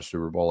defense and win a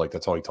Super Bowl. Like,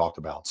 that's all he talked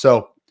about.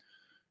 So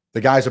the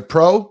guy's a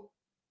pro.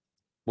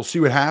 We'll see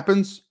what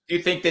happens. Do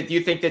you think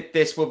that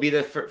this will be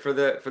for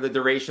the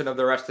duration of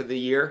the rest of the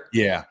year?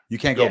 Yeah. You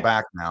can't go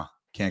back now.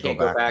 Can't go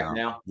back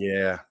now.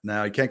 Yeah,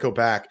 no, you can't go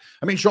back.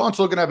 I mean, Sean's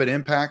still going to have an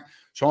impact.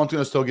 Sean's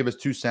going to still give us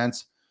 2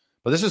 cents.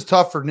 But this is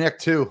tough for Nick,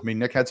 too. I mean,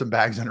 Nick had some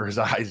bags under his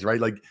eyes, right?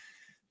 Like,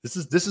 this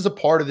is a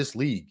part of this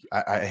league.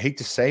 I hate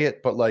to say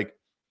it, but, like,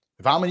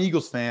 if I'm an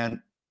Eagles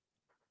fan,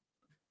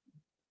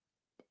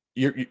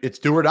 it's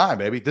do or die,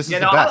 baby. This is the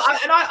best.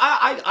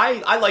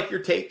 I like your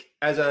take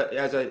as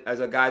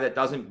a guy that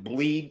doesn't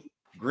bleed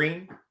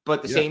green, but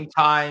at the same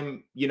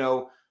time,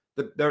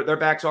 their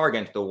backs are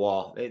against the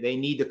wall. They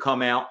need to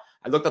come out.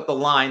 I looked up the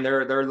line.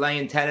 They're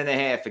laying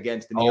 10.5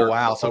 against the New York. Oh,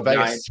 wow. So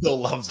Vegas still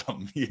loves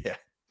them. Yeah.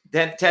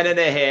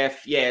 10.5.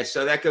 Yeah.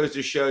 So that goes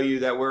to show you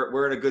that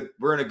we're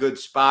in a good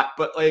spot.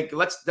 But like,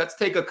 let's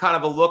take a kind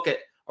of a look at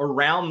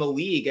around the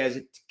league as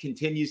it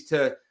continues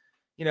to,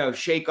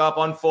 shake up,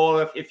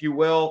 unfold, if you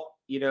will.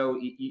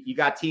 You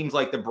got teams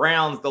like the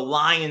Browns, the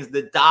Lions,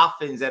 the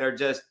Dolphins that are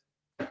just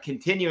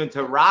continuing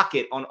to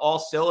rocket on all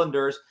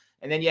cylinders.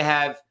 And then you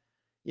have,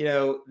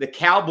 the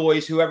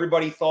Cowboys, who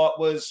everybody thought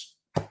was,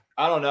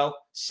 I don't know,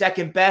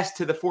 second best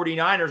to the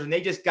 49ers, and they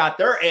just got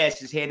their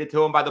asses handed to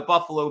them by the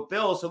Buffalo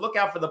Bills. So look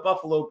out for the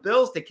Buffalo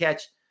Bills to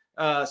catch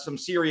some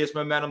serious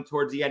momentum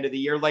towards the end of the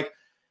year. Like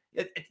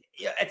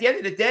at the end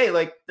of the day,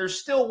 like there's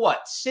still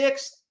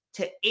 6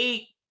 to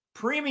 8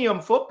 premium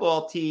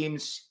football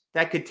teams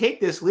that could take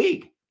this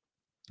league.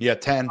 Yeah,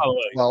 10,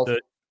 12.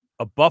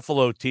 A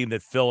Buffalo team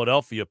that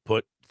Philadelphia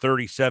put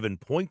 37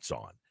 points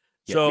on.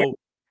 So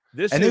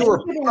this and is they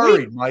were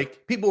buried,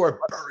 Mike. People were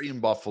burying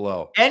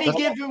Buffalo. Any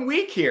given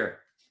week here.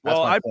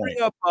 Well, I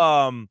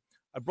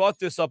brought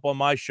this up on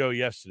my show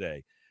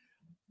yesterday.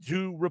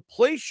 To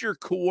replace your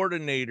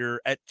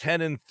coordinator at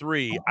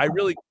 10-3, I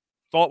really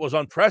thought was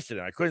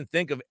unprecedented. I couldn't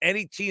think of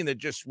any team that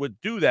just would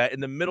do that in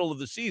the middle of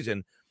the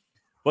season.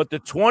 But the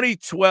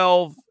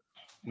 2012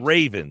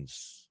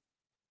 Ravens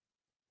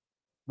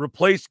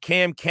replaced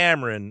Cam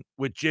Cameron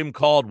with Jim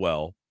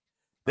Caldwell.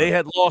 They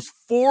had lost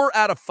 4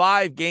 out of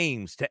 5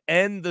 games to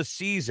end the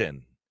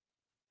season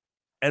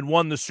and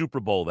won the Super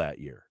Bowl that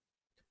year.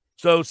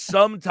 So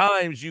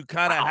sometimes you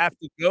kind of have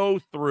to go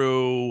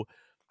through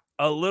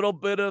a little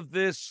bit of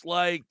this,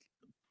 like,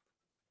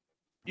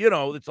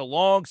 it's a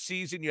long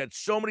season. You had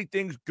so many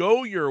things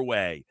go your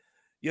way.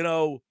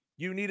 You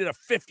needed a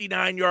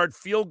 59-yard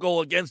field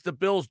goal against the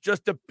Bills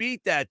just to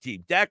beat that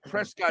team. Dak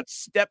Prescott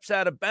steps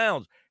out of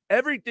bounds.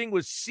 Everything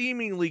was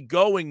seemingly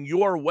going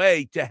your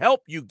way to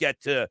help you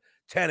get to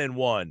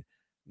 10-1.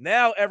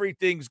 Now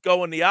everything's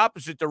going the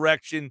opposite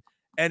direction,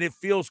 and it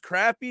feels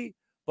crappy,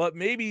 but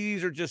maybe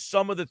these are just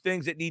some of the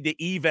things that need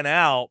to even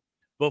out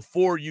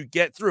before you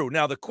get through.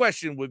 Now, the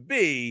question would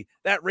be,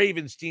 that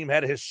Ravens team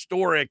had a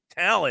historic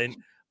talent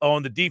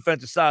on the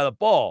defensive side of the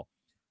ball.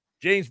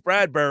 James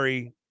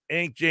Bradbury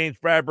ain't James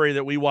Bradbury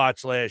that we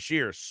watched last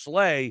year.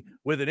 Slay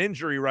with an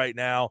injury right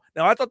now.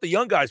 Now, I thought the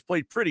young guys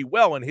played pretty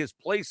well in his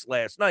place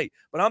last night,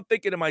 but I'm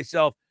thinking to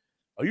myself,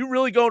 are you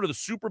really going to the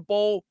Super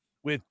Bowl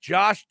with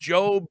Josh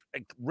Jobe,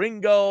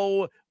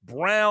 Ringo,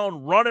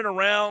 Brown running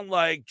around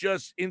like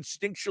just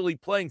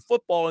instinctually playing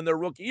football in their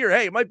rookie year?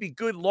 Hey, it might be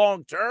good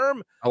long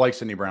term. I like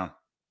Sidney Brown.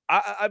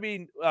 I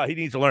mean, he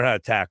needs to learn how to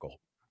tackle.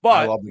 But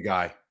I love the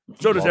guy.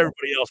 So does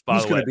everybody else, by the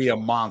way. He's going to be a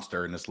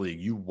monster in this league.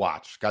 You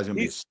watch. Guy's going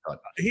to be a stud.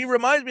 He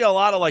reminds me a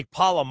lot of like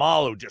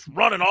Palomalu, just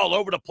running all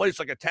over the place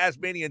like a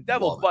Tasmanian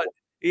devil, but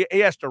he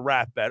has to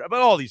rap better. But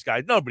all these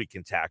guys, nobody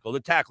can tackle. The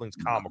tackling's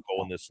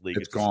comical in this league.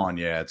 It's gone.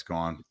 Yeah, it's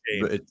gone.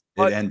 It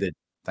ended.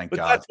 Thank God.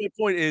 But that's my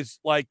point is,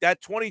 like, that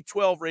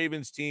 2012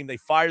 Ravens team, they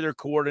fired their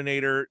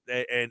coordinator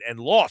and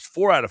lost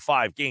 4 out of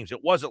 5 games.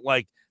 It wasn't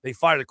like they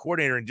fired the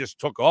coordinator and just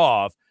took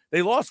off.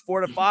 They lost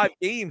 4 to 5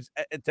 games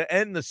to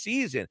end the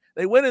season.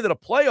 They went into the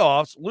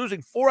playoffs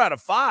losing 4 out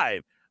of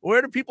 5.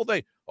 Where do people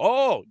think,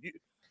 a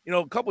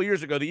couple of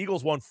years ago, the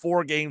Eagles won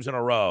 4 games in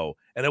a row,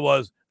 and it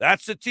was,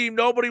 that's the team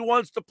nobody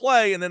wants to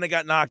play, and then they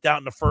got knocked out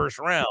in the first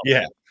round.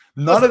 Yeah.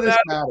 None of this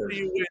matters.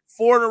 You win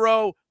 4 in a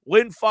row,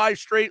 win 5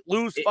 straight,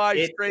 lose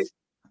 5 straight.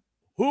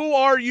 Who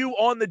are you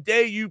on the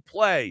day you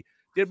play?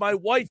 Did my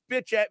wife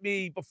bitch at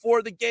me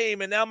before the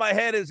game and now my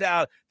head is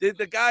out? Did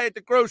the guy at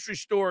the grocery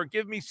store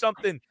give me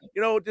something?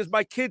 Does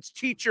my kid's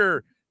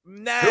teacher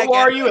nag? Who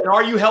are you and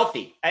are you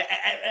healthy?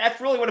 That's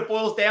really what it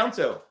boils down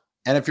to.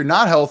 And if you're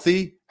not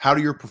healthy, how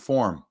do you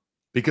perform?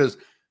 Because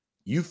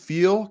you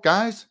feel,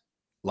 guys,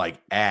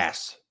 like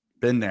ass.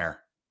 Been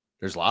there.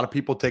 There's a lot of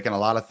people taking a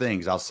lot of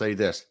things, I'll say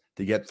this,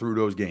 to get through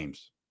those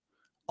games.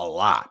 A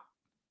lot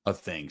of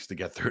things to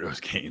get through those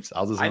games.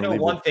 I know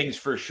one thing's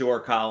for sure,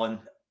 Colin.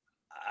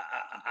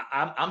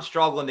 I'm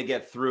struggling to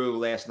get through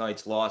last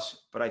night's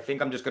loss, but I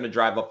think I'm just going to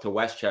drive up to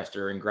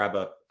Westchester and grab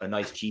a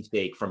nice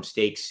cheesesteak from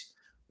Steaks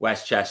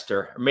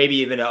Westchester, or maybe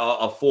even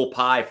a full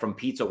pie from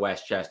Pizza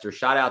Westchester.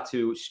 Shout out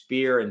to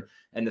Spear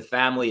and the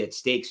family at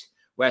Steaks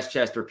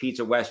Westchester,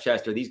 Pizza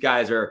Westchester. These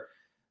guys are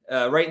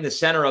right in the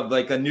center of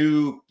like a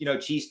new,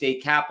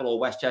 cheesesteak capital,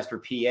 Westchester,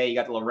 PA. You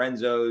got the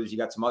Lorenzo's, you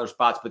got some other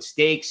spots, but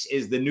Steaks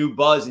is the new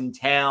buzz in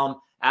town.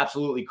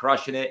 Absolutely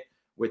crushing it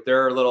with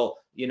their little,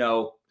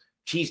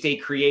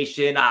 cheesesteak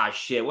creation.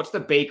 What's the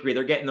bakery?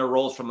 They're getting their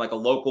rolls from like a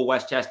local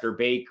Westchester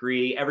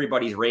bakery.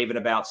 Everybody's raving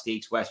about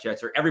Steaks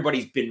Westchester.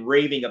 Everybody's been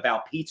raving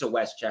about Pizza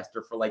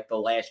Westchester for like the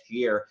last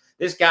year.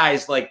 This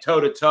guy's like toe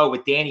to toe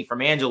with Danny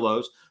from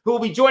Angelo's, who will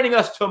be joining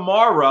us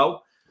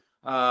tomorrow.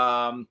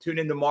 Tune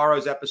in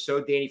tomorrow's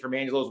episode. Danny from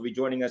Angelo's will be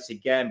joining us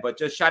again. But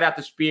just shout out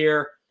to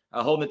Spear,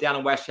 holding it down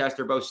in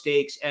Westchester, both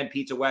Steaks and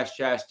Pizza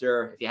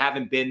Westchester. If you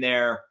haven't been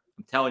there,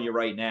 I'm telling you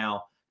right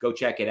now, go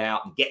check it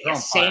out and get your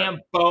Sam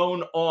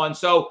Bone on.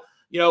 So,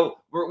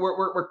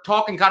 we're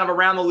talking kind of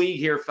around the league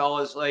here,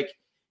 fellas. Like,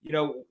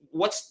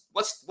 what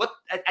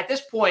at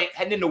this point,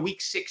 heading into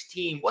week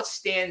 16, what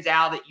stands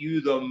out at you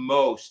the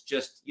most?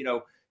 Just,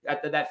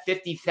 at that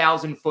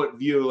 50,000 foot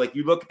view, like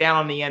you look down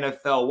on the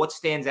NFL, what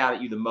stands out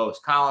at you the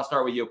most? Kyle, I'll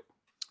start with you.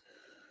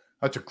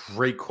 That's a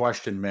great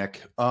question, Mick.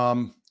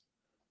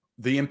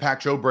 The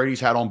impact Joe Brady's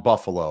had on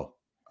Buffalo.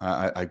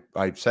 I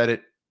said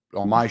it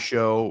on my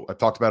show. I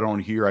talked about it on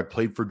here. I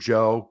played for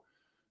Joe.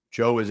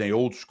 Joe is an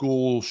old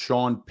school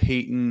Sean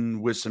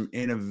Payton with some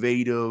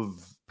innovative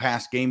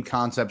past game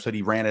concepts that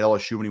he ran at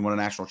LSU when he won a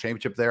national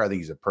championship there. I think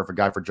he's a perfect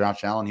guy for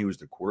Josh Allen. He was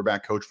the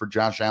quarterback coach for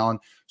Josh Allen.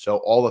 So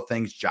all the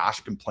things Josh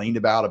complained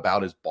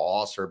about his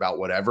boss or about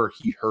whatever,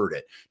 he heard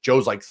it.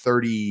 Joe's like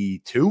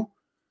 32.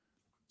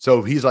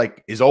 So he's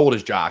like as old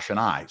as Josh and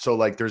I. So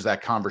like there's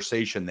that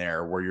conversation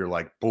there where you're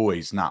like,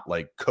 boys, not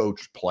like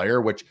coach player,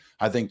 which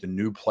I think the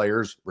new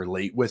players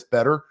relate with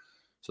better.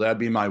 So that'd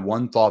be my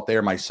one thought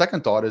there. My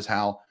second thought is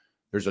how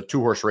there's a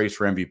 2-horse race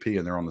for MVP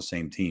and they're on the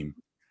same team.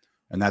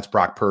 And that's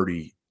Brock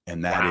Purdy.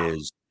 And that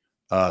is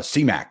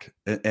C-Mac.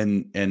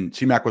 And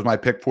C-Mac was my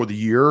pick for the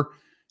year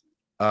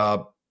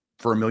for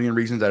a million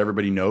reasons that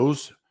everybody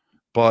knows.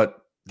 But at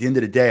the end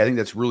of the day, I think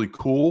that's really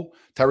cool.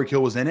 Tyreek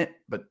Hill was in it,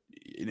 but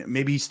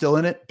maybe he's still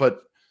in it.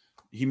 But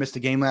he missed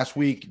a game last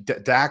week.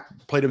 Dak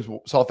played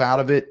himself out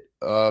of it.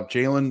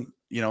 Jalen,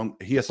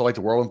 he has to light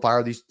the world on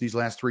fire these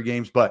last 3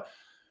 games. But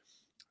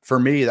for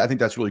me, I think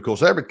that's really cool.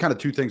 So there were kind of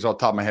 2 things off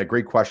the top of my head.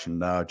 Great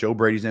question. Joe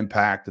Brady's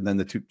impact, and then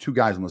the two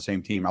guys on the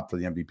same team up for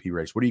the MVP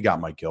race. What do you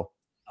got, Mike Gill?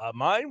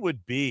 Mine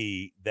would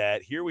be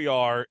that here we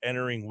are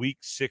entering week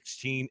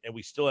 16, and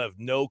we still have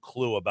no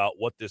clue about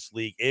what this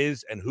league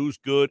is and who's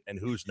good and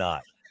who's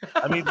not.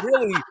 I mean,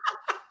 really,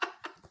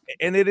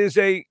 and it is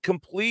a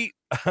complete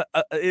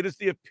it is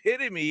the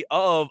epitome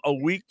of a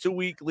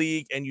week-to-week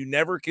league, and you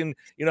never can,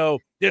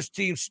 this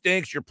team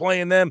stinks. You're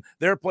playing them.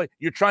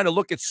 You're trying to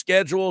look at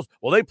schedules.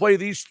 Well, they play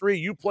these 3.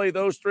 You play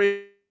those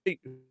 3.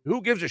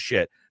 Who gives a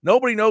shit?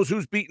 Nobody knows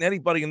who's beating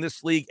anybody in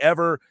this league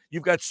ever.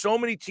 You've got so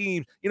many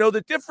teams.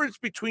 The difference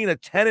between a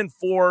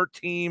 10-4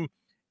 team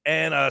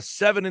and a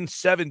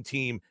 7-7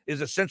 team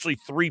is essentially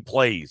 3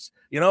 plays.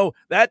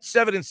 That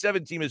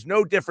 7-7 team is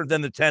no different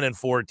than the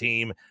 10-4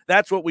 team.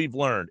 That's what we've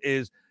learned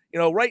is,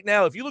 right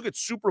now, if you look at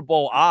Super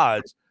Bowl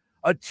odds,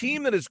 a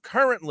team that is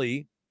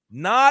currently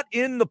not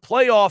in the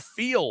playoff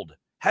field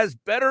has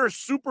better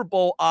Super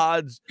Bowl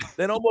odds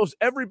than almost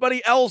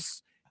everybody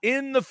else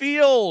in the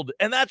field.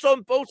 And that's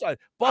on both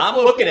sides. I'm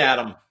looking at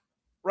them.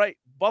 Right.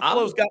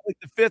 Buffalo's got like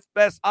the 5th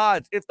best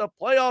odds. If the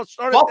playoffs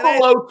started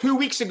Buffalo 2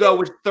 weeks ago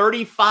was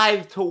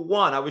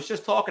 35-1. I was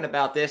just talking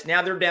about this.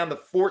 Now they're down to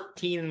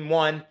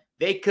 14-1.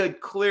 They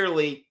could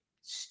clearly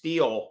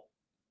steal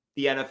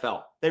the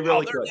NFL. They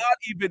really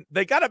could.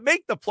 They got to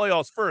make the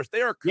playoffs first.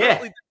 They are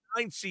currently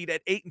the 9th seed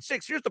at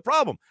 8-6. Here's the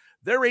problem.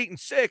 They're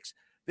 8-6.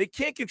 They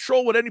can't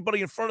control what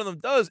anybody in front of them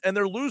does, and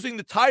they're losing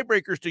the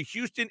tiebreakers to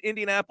Houston,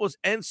 Indianapolis,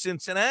 and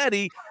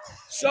Cincinnati.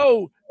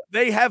 So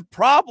they have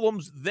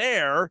problems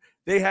there.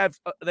 They have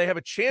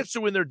a chance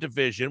to win their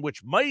division,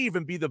 which might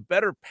even be the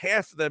better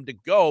path for them to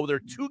go. They're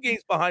 2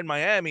 games behind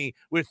Miami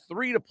with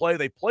 3 to play.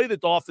 They play the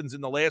Dolphins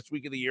in the last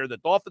week of the year. The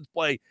Dolphins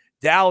play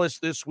Dallas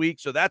this week,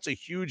 so that's a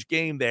huge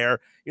game there.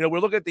 We're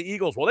looking at the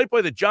Eagles. Well, they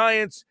play the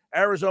Giants,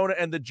 Arizona,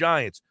 and the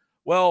Giants.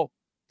 Well,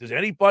 does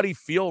anybody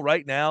feel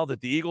right now that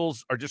the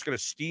Eagles are just going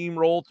to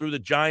steamroll through the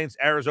Giants,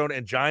 Arizona,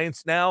 and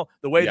Giants now,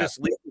 the way this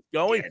league is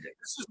going?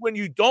 This is when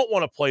you don't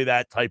want to play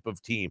that type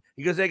of team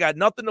because they got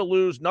nothing to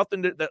lose,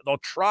 they'll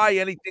try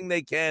anything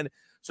they can.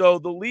 So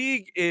the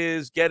league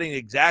is getting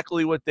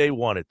exactly what they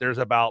wanted.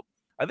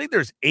 I think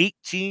there's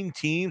 18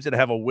 teams that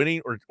have a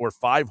winning or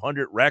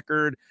 500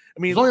 record. I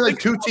mean, there's only like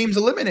 2 teams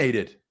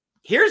eliminated.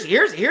 Here's an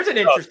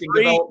interesting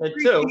development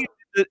too.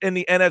 In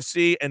the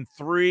NFC and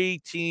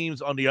 3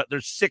 teams on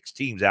there's 6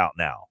 teams out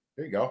now.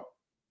 There you go.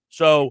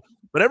 So,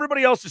 but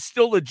everybody else is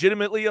still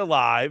legitimately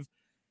alive.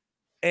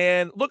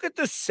 And look at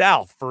the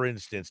South, for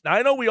instance. Now,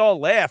 I know we all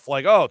laugh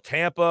like, oh,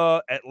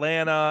 Tampa,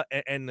 Atlanta,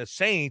 and the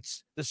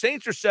Saints. The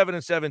Saints are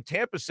 7-7.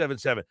 Tampa's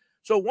 7-7.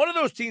 So one of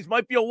those teams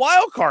might be a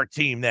wild card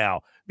team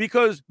now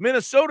because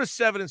Minnesota's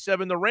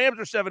 7-7. The Rams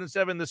are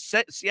 7-7.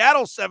 The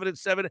Seattle's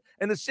 7-7.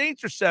 And the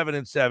Saints are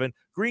 7-7.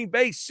 Green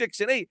Bay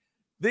 6-8.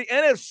 The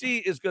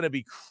NFC is going to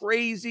be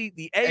crazy.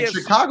 The AFC, and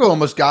Chicago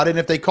almost got in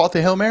if they caught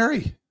the Hail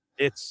Mary.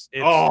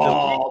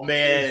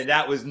 Man,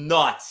 that was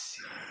nuts.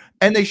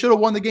 And they should have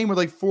won the game with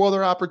like 4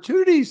 other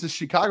opportunities. The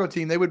Chicago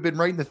team, they would have been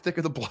right in the thick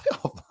of the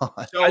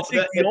playoff. So I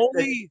think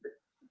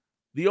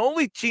the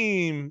only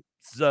teams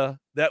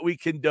that we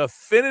can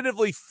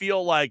definitively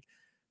feel like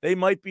they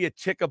might be a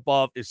tick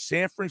above is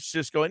San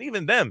Francisco, and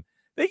even them.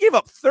 They gave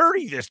up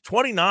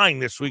 29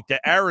 this week to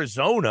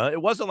Arizona.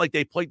 It wasn't like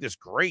they played this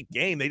great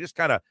game. They just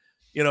kind of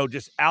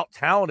just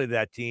out-talented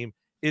that team.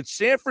 It's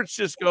San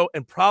Francisco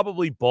and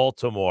probably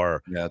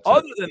Baltimore. Yeah,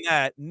 other than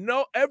that,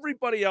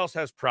 everybody else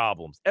has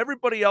problems.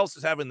 Everybody else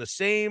is having the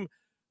same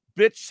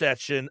bitch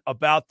session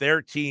about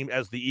their team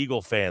as the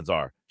Eagle fans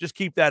are. Just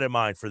keep that in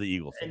mind for the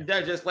Eagle fans.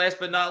 And just last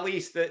but not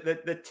least,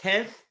 the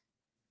 10th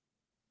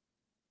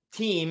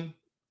team,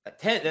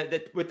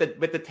 with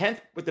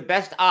the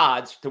best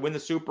odds to win the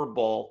Super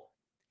Bowl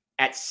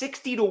at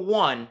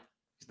 60-1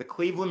 is the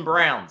Cleveland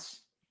Browns.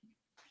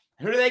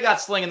 Who do they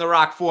got slinging the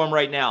rock for him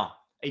right now?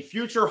 A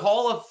future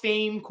Hall of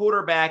Fame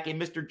quarterback in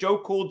Mr. Joe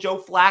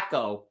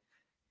Flacco.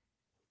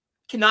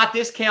 Cannot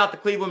discount the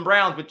Cleveland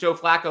Browns with Joe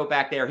Flacco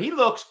back there. He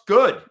looks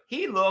good.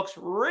 He looks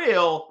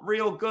real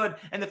good.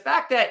 And the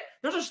fact that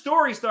there's a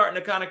story starting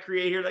to kind of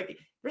create here, like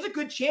there's a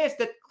good chance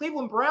that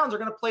Cleveland Browns are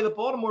going to play the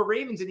Baltimore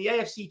Ravens in the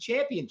AFC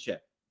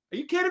Championship. Are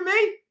you kidding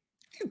me?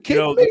 You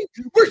kidding me?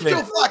 Where's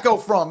Joe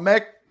Flacco from,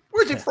 Mick?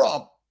 Where's he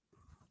from?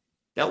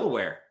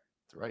 Delaware.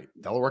 That's right.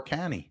 Delaware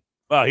County.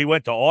 Well, he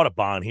went to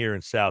Audubon here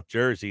in South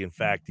Jersey. In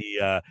fact, he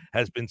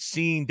has been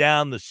seen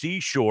down the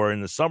seashore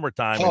in the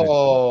summertime.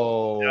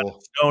 Oh,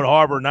 Stone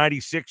Harbor,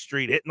 96th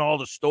Street, hitting all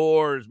the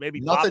stores, maybe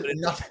nothing.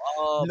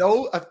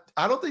 No,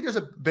 I don't think there's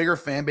a bigger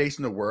fan base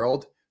in the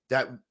world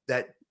that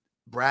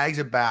brags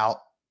about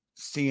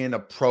seeing a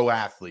pro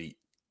athlete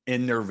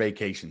in their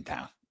vacation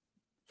town.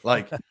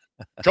 Like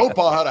Joe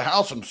Pa had a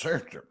house in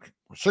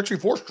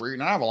 64th Street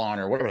in Avalon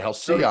or whatever the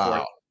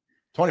hell.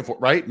 24,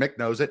 right? Mick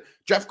knows it.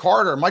 Jeff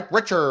Carter, Mike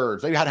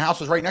Richards, they had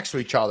houses right next to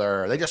each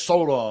other. They just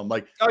sold them.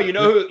 Like, oh, you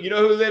know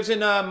who lives in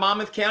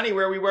Monmouth County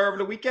where we were over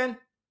the weekend?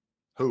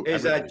 Who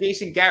is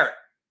Jason Garrett?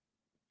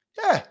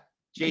 Yeah,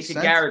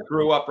 Jason Garrett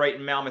grew up right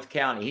in Monmouth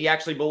County. He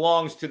actually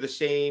belongs to the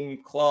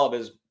same club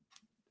as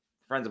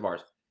friends of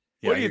ours.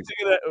 What do you think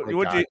of that?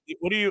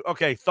 What do you?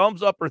 Okay,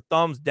 thumbs up or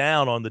thumbs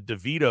down on the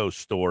DeVito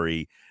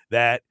story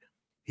that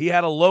he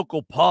had a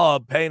local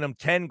pub paying him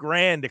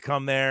 $10,000 to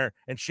come there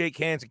and shake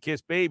hands and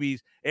kiss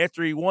babies.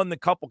 After he won the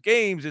couple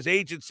games, his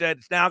agent said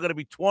it's now going to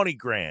be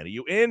 $20,000. Are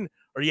you in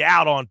or are you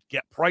out on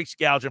price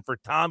gouging for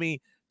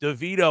Tommy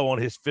DeVito on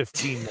his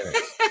 15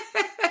 minutes?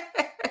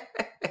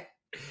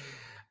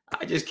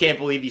 I just can't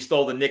believe he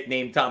stole the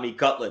nickname Tommy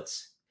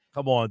Cutlets.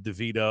 Come on,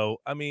 DeVito.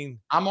 I mean,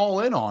 I'm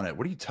all in on it.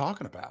 What are you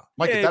talking about,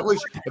 Mike? If that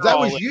was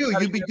you,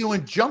 you'd be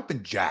doing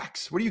jumping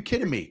jacks. What are you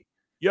kidding me?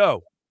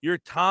 Yo. You're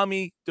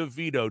Tommy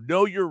DeVito.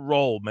 Know your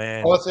role,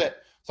 man. Oh, that's it.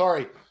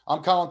 Sorry.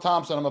 I'm Colin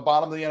Thompson. I'm a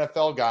bottom of the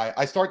NFL guy.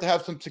 I start to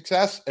have some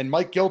success, and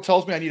Mike Gill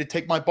tells me I need to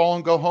take my ball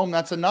and go home.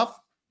 That's enough?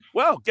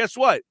 Well, guess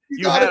what?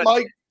 You got it,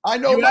 Mike. I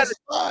know my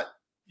spot.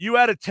 You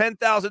had a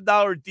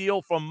 $10,000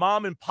 deal from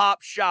mom and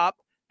pop shop,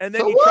 and then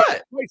so you tried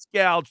to price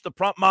gouge the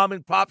mom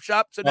and pop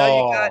shop. So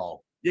now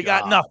you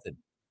got nothing.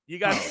 You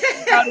got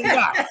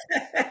it.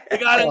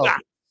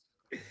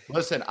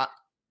 Listen,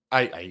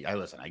 I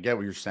listen. I get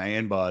what you're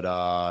saying, but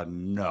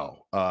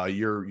no,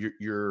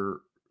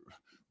 you're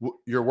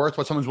worth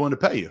what someone's willing to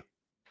pay you,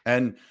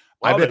 and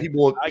I bet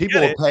people will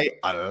pay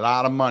a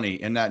lot of money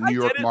in that New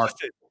York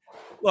market.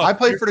 Look, I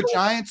played for the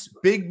Giants.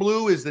 Big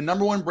Blue is the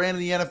number one brand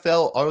in the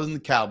NFL, other than the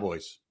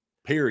Cowboys.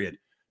 Period.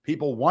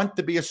 People want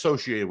to be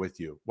associated with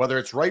you, whether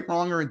it's right,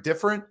 wrong, or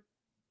indifferent.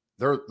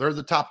 They're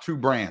the top two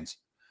brands.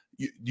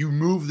 You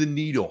move the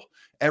needle.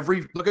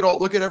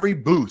 Look at every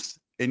booth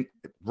in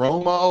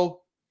Romo.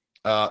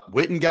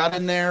 Witten got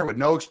in there with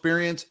no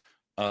experience.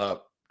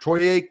 Troy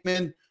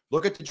Aikman.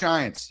 Look at the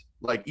Giants.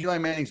 Like Eli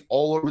Manning's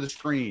all over the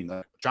screen.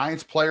 The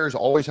Giants players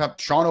always have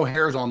Sean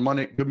O'Hare's on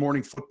Monday Good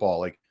Morning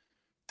Football. Like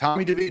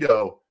Tommy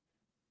DeVito,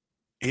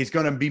 he's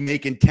going to be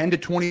making $10,000 to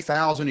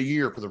 $20,000 a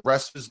year for the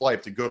rest of his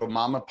life to go to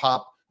mom and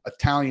pop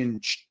Italian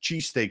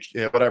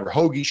cheesesteak, whatever,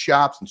 hoagie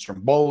shops and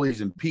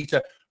Strombolis and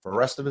pizza for the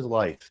rest of his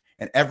life.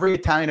 And every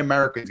Italian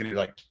American is going to be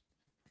like,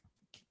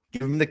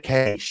 give him the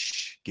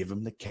cash,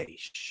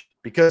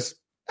 because,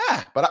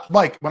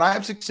 Mike, when I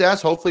have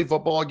success, hopefully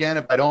football again,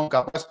 if I don't,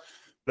 God bless,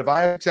 but if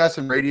I have success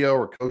in radio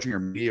or coaching or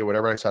media,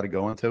 whatever I decide to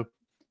go into,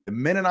 the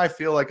minute I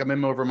feel like I'm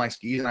in over my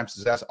skis and I'm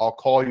success, I'll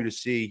call you to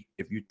see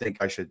if you think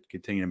I should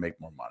continue to make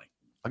more money.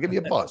 I'll give you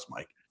a buzz,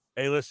 Mike.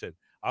 Hey, listen,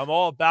 I'm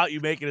all about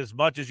you making as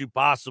much as you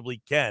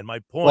possibly can. My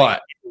point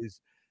is,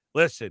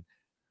 listen,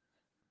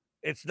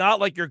 it's not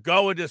like you're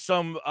going to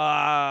some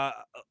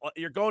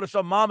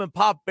mom and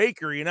pop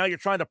bakery and now you're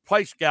trying to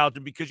price gouge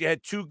them because you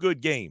had two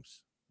good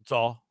games. That's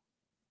all.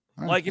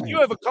 Like if you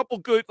have a couple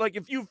good, like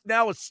if you've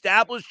now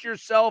established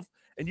yourself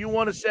and you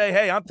want to say,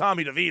 hey, I'm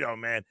Tommy DeVito,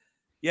 man.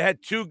 You had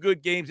two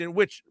good games in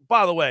which,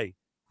 by the way,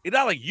 it's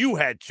not like you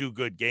had two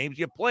good games.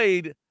 You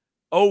played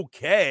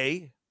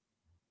okay.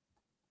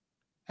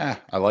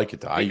 I like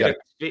it, though.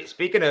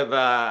 Speaking of,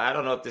 I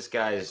don't know if this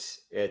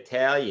guy's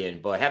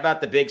Italian, but how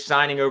about the big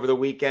signing over the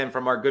weekend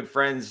from our good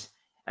friends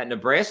at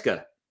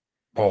Nebraska?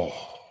 Oh.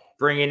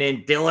 Bringing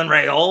in Dylan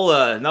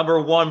Raiola, number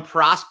one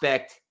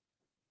prospect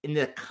in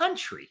the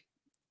country,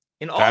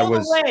 in all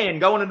the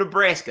land, going to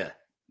Nebraska.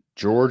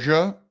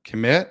 Georgia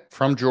commit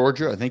from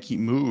Georgia. I think he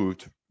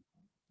moved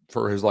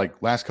for his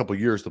last couple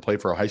of years to play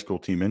for a high school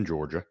team in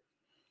Georgia.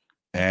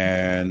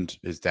 And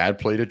his dad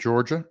played at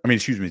Georgia.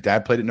 His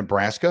dad played at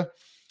Nebraska.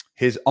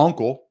 His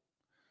uncle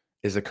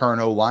is a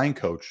current O-line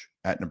coach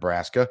at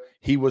Nebraska.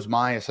 He was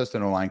my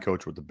assistant O-line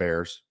coach with the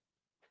Bears.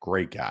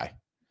 Great guy.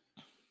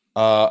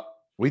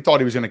 We thought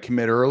he was going to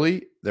commit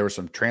early. There were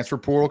some transfer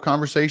portal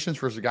conversations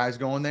for the guys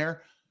going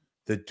there.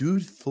 The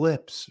dude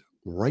flips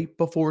right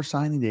before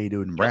signing day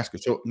to Nebraska.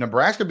 So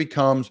Nebraska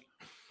becomes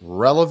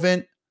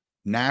relevant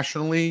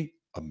nationally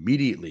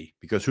immediately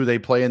because who they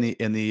play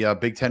in the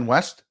Big Ten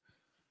West?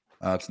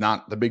 It's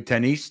not the Big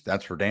Ten East.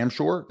 That's for damn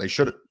sure. They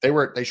should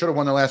have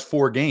won their last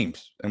 4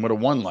 games and would have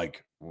won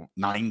like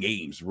 9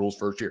 games. Rules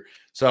first year.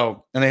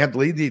 So, and they have the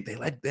lead.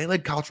 They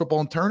led college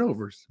football in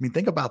turnovers. I mean,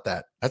 think about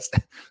that.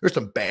 There's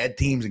some bad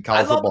teams in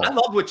college football. I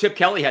loved what Chip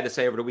Kelly had to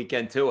say over the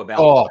weekend too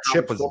about.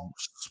 Chip was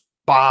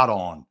spot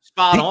on.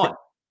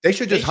 They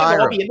should just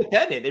hire. All be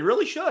independent. They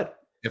really should.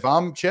 If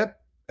I'm Chip,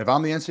 if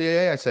I'm the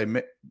NCAA, I say,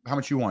 how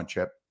much you want,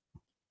 Chip?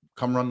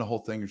 Come run the whole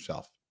thing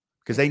yourself,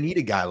 because they need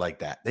a guy like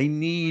that. They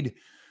need.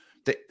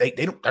 They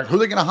don't. Who are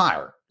they going to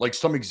hire? Like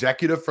some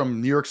executive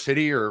from New York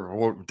City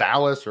or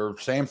Dallas or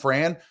San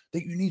Fran?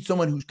 You need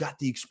someone who's got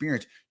the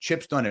experience.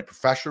 Chip's done it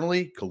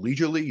professionally,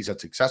 collegiately. He's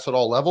had success at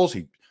all levels.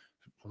 He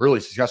really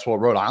successful at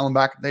Rhode Island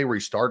back in the day where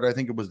he started. I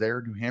think it was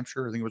there, New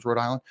Hampshire. I think it was Rhode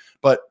Island,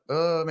 but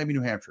maybe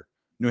New Hampshire.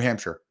 New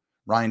Hampshire.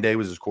 Ryan Day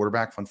was his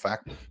quarterback. Fun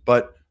fact.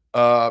 But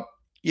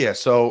yeah.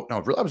 So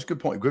no, that was a good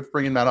point. Good for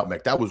bringing that up,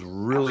 Mick. That was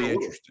really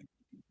interesting.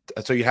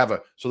 So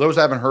so those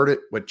haven't heard it,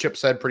 what Chip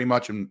said pretty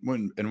much,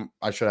 and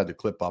I should have the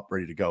clip up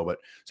ready to go, but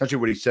essentially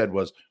what he said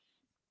was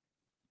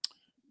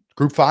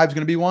Group 5 is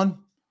going to be one,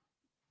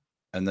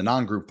 and the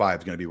non-Group 5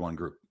 is going to be one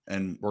group,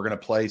 and we're going to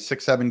play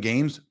 6-7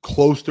 games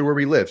close to where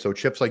we live. So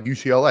Chip's like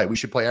UCLA, we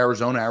should play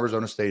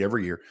Arizona State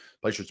every year.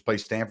 They should play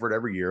Stanford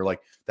every year. Like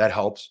that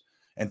helps,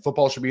 and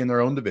football should be in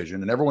their own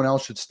division, and everyone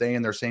else should stay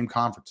in their same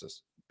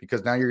conferences,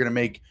 because now you're going to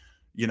make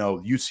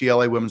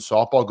UCLA women's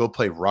softball go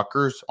play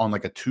Rutgers on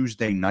like a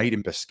Tuesday night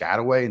in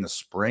Piscataway in the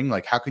spring.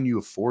 Like, how can you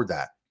afford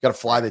that? You got to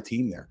fly the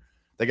team there.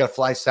 They got to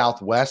fly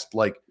Southwest,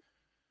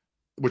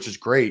 which is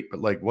great,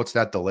 but like, what's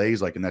that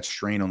delays like, and that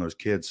strain on those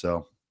kids?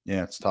 So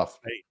yeah, it's tough.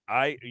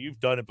 Hey,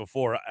 you've done it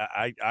before.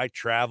 I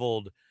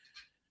traveled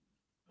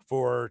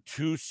for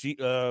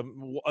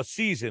a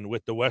season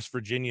with the West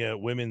Virginia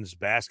women's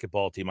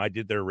basketball team. I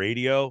did their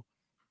radio.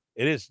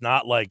 It is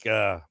not like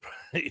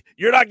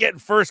you're not getting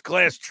first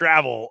class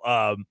travel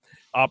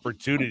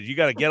opportunities. You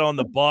got to get on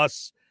the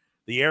bus.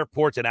 The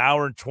airport's an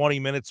hour and 20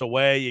 minutes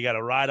away. You got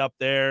to ride up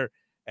there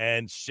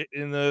and sit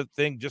in the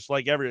thing just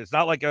like it's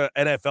not like a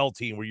NFL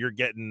team where you're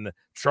getting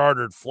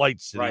chartered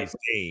flights to these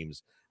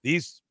games.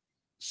 These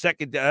I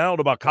don't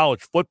know about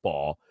college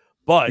football,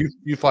 but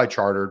you fly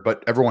chartered,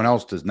 but everyone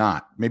else does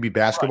not. Maybe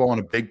basketball on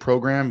a big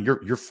program,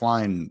 you're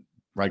flying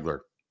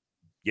regular.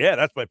 Yeah,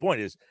 that's my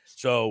point is,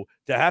 so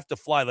to have to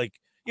fly,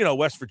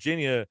 West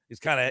Virginia is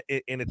kind of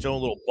in its own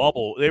little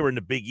bubble. They were in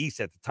the Big East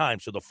at the time,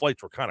 so the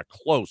flights were kind of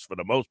close for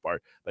the most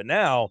part. But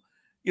now,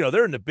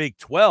 they're in the Big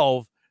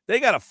 12.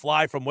 They got to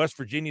fly from West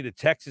Virginia to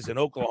Texas and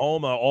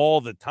Oklahoma all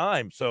the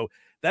time. So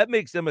that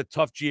makes them a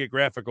tough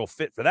geographical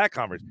fit for that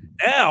conference.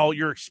 Now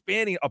you're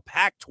expanding a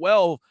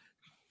Pac-12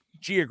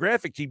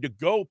 geographic team to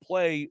go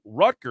play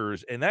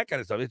Rutgers and that kind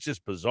of stuff. It's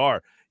just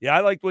bizarre. Yeah, I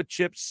liked what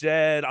Chip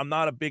said. I'm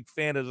not a big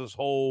fan of this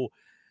whole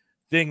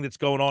thing that's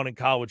going on in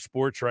college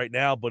sports right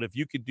now, but if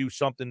you could do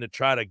something to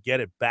try to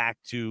get it back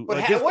to, but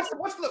what's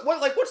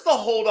the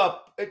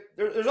holdup?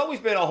 There's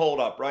always been a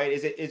holdup, right?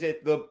 Is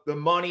it the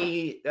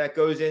money that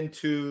goes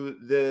into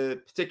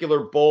the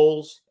particular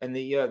bowls and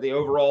the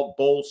overall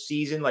bowl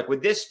season? Like,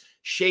 would this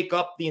shake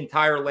up the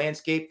entire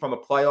landscape from a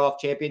playoff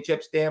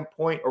championship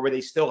standpoint, or would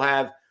they still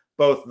have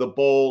both the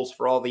bowls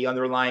for all the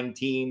underlying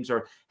teams,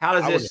 or how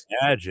does this?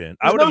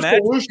 I would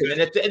imagine,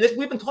 and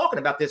we've been talking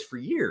about this for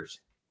years.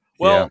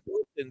 Well,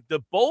 listen,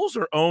 the bowls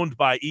are owned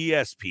by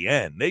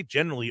ESPN. They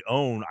generally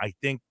own, I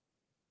think,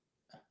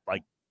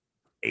 like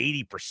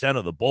 80%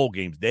 of the bowl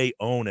games they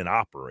own and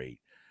operate.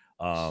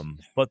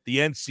 But the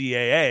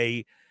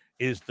NCAA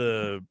is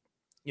the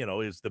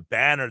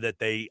banner that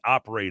they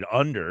operate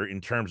under in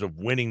terms of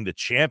winning the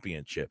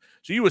championship.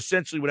 So you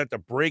essentially would have to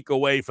break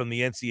away from the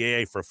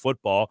NCAA for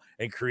football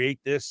and create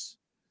this.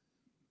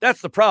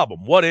 That's the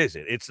problem. What is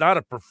it? It's not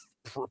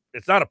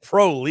a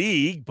pro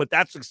league, but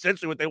that's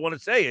essentially what they want to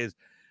say is,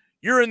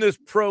 you're in this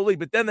pro league,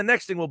 but then the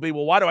next thing will be,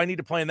 well, why do I need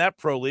to play in that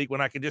pro league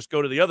when I can just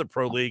go to the other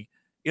pro league?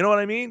 You know what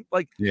I mean?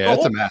 Like, yeah,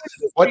 it's a mess.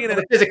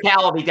 The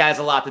physicality has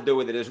a lot to do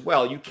with it as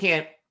well. You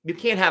can't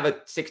have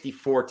a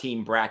 64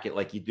 team bracket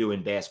like you do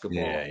in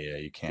basketball. Yeah,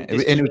 you can't. And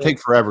it would take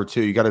forever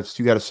too. You got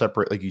to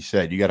separate, like you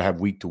said. You got to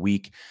have week to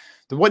week.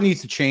 What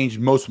needs to change,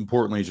 most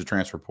importantly, is the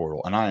transfer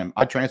portal. And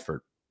I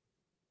transferred,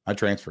 but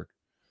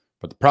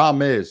the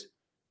problem is,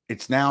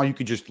 it's now you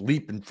could just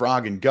leap and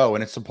frog and go,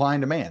 and it's supply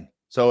and demand.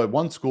 So at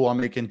one school, I'm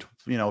making,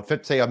 say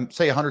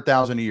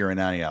 $100,000 a year in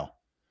NIL,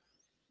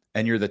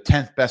 and you're the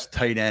 10th best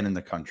tight end in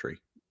the country.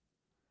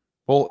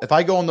 Well, if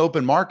I go on the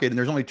open market and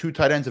there's only 2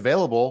 tight ends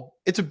available,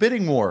 it's a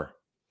bidding war.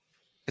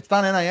 It's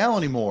not NIL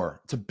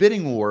anymore. It's a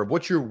bidding war of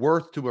what you're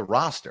worth to a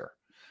roster.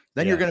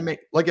 Then you're going to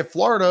make, like at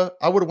Florida,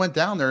 I would have went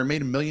down there and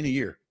made $1 million a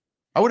year.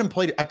 I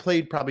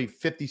played probably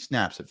 50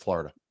 snaps at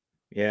Florida.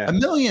 Yeah.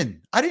 $1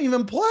 million. I didn't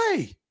even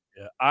play.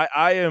 Yeah,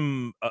 I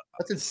am.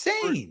 That's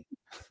insane.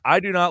 I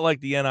do not like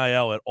the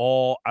NIL at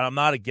all. I'm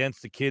not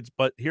against the kids,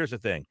 but here's the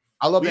thing.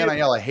 I love the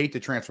NIL. I hate the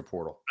transfer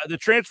portal.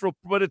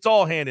 But it's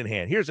all hand in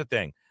hand. Here's the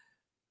thing.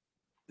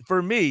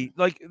 For me,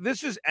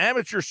 this is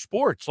amateur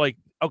sports.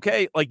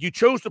 Okay, you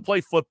chose to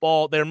play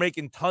football. They're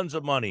making tons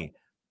of money.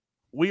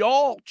 we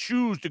all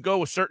choose to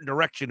go a certain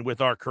direction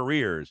with our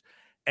careers,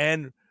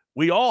 and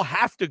we all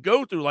have to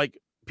go through, like,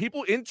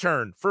 people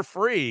intern for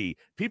free,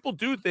 people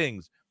do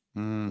things.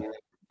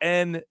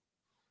 And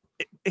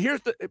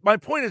my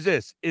point is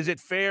this: is it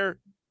fair?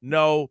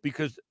 No,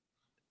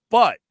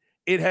 but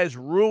it has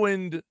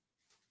ruined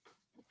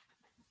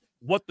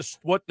what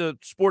the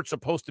sport's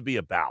supposed to be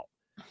about.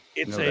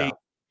 It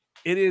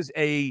is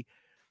a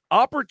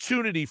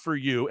opportunity for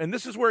you, and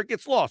this is where it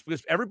gets lost,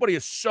 because everybody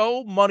is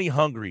so money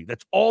hungry.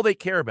 That's all they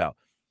care about.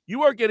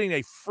 You are getting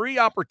a free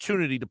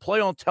opportunity to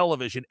play on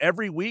television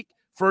every week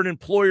for an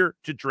employer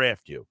to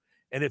draft you.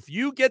 And if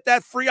you get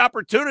that free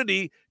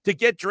opportunity to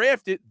get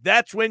drafted,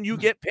 that's when you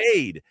get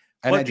paid.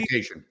 And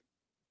education.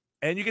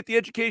 And you get the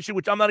education,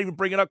 which I'm not even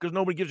bringing up because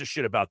nobody gives a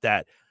shit about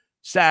that,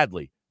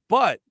 sadly.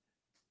 But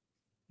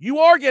you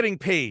are getting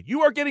paid.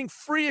 You are getting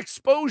free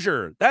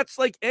exposure. That's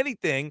like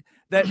anything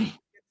that gets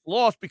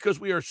lost because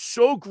we are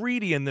so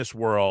greedy in this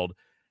world.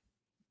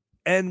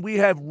 And we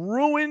have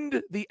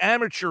ruined the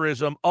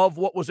amateurism of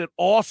what was an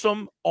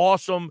awesome,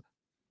 awesome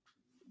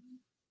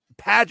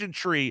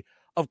pageantry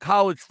of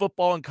college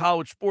football and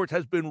college sports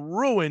has been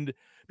ruined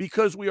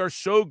because we are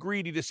so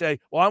greedy to say,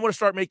 well, I want to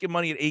start making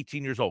money at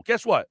 18 years old.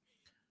 Guess what?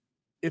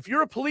 If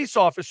you're a police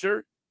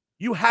officer,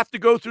 you have to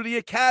go through the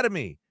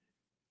academy.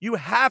 You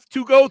have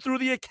to go through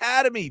the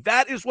academy.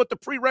 That is what the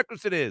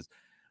prerequisite is.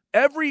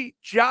 Every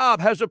job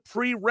has a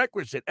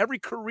prerequisite. Every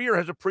career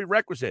has a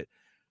prerequisite.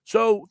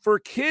 So for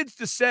kids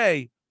to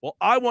say, well,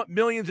 I want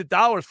millions of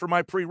dollars for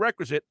my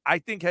prerequisite, I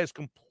think has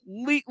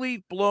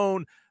completely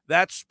blown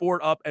that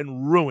sport up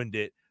and ruined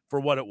it for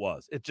what it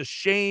was. It's a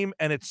shame,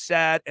 and it's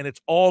sad, and it's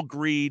all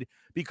greed,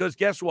 because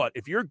guess what?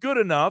 If you're good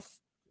enough,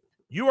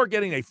 you are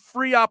getting a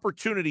free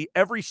opportunity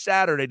every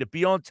Saturday to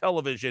be on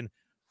television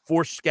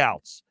for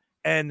scouts.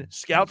 And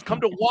scouts come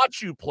to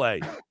watch you play.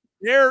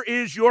 There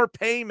is your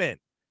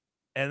payment.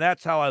 And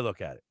that's how I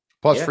look at it.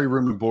 Plus free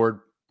room and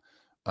board.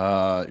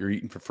 You're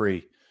eating for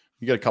free.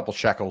 You get a couple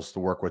shekels to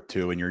work with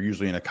too. And you're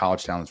usually in a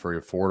college town that's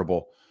very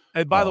affordable.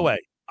 And by the way,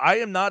 I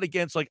am not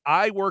against, like,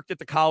 I worked at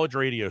the college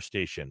radio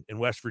station in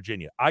West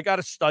Virginia. I got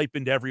a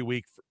stipend every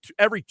week,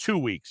 every 2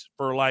 weeks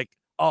for like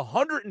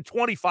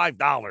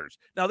 $125.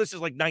 Now, this is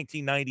like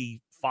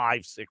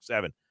 1995, 6,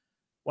 7.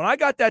 When I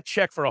got that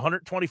check for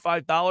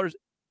 $125,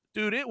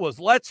 dude, it was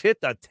let's hit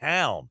the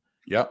town.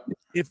 Yep.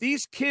 If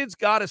these kids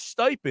got a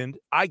stipend,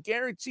 I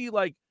guarantee,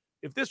 like,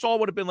 if this all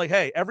would have been like,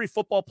 hey, every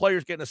football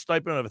player's getting a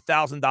stipend of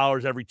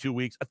 $1,000 every 2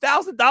 weeks,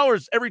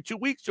 $1,000 every 2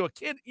 weeks to a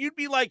kid, you'd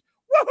be like,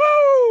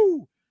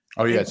 woohoo!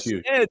 Oh, yeah, it's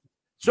huge.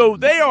 So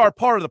they are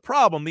part of the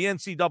problem, the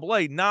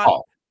NCAA, not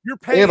you're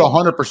paying. They have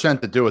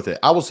 100% to do with it.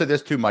 I will say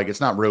this too, Mike.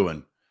 It's not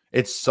ruined.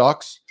 It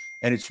sucks,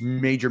 and it's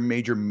major,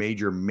 major,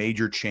 major,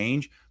 major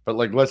change. But,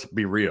 like, let's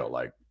be real.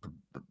 Like,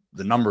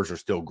 the numbers are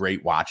still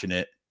great watching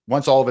it.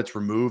 Once all of it's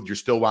removed, you're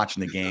still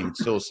watching the game. It's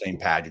still the same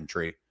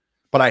pageantry.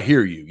 But I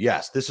hear you.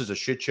 Yes, this is a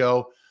shit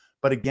show.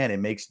 But again, it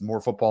makes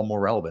more football more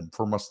relevant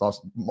for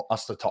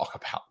us to talk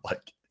about.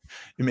 Like,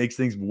 it makes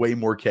things way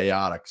more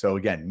chaotic. So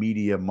again,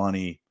 media,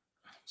 money,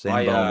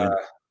 same bone.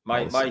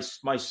 My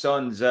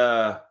son's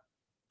 7th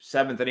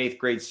and 8th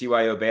grade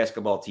CYO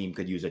basketball team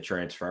could use a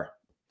transfer.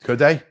 Could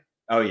they?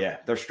 Oh, yeah.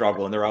 They're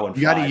struggling. They're 0-5.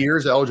 You got a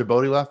year's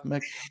eligibility left,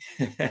 Mick?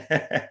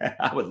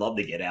 I would love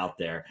to get out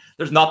there.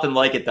 There's nothing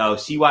like it, though.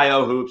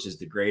 CYO hoops is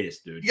the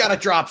greatest, dude. You got to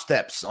drop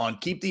steps, son.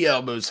 Keep the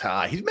elbows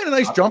high. He's made a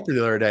nice jumper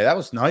the other day. That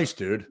was nice,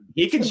 dude.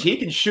 He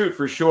can shoot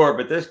for sure.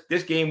 But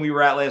this game we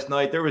were at last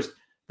night, there was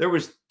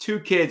 2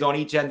 kids on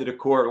each end of the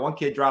court. One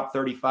kid dropped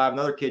 35.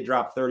 Another kid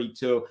dropped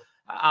 32.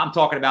 I'm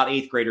talking about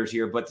 8th graders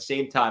here. But at the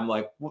same time,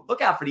 like, look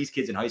out for these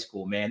kids in high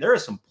school, man. There are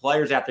some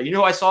players out there. You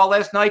know who I saw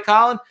last night,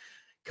 Colin?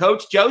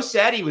 Coach Joe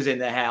said he was in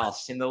the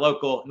house in the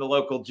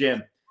local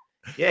gym.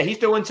 Yeah, he's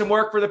doing some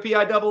work for the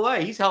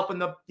PIAA. He's helping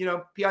the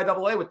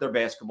PIAA with their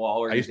basketball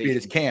organization. I used to be at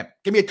his camp.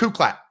 Give me a 2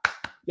 clap.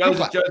 Joe's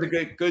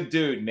a good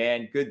dude,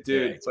 man. Good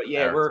dude. But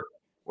yeah,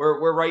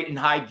 we're right in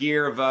high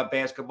gear of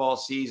basketball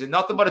season.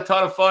 Nothing but a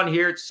ton of fun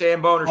here at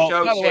Sam Boner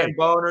Show. Sam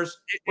Boners.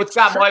 What's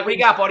got, Mike? What do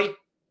you got, buddy?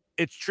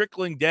 It's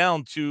trickling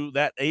down to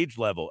that age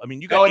level. I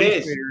mean, you got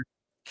 8th graders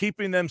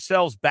keeping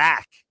themselves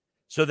back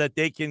so that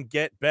they can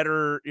get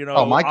better,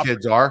 my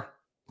kids are.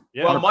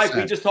 Yeah. Well, 100%. Mike,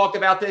 we just talked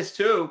about this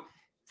too.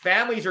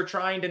 Families are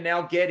trying to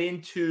now get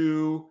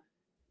into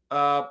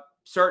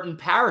certain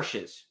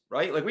parishes,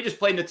 right? Like, we just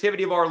played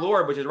Nativity of Our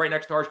Lord, which is right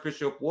next to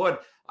Archbishop Wood.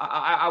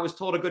 I was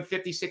told a good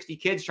 50, 60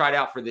 kids tried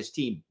out for this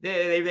team.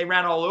 They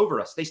ran all over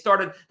us. They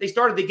started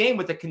the game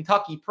with the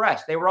Kentucky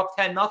press. They were up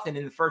 10-0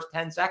 in the first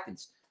 10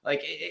 seconds.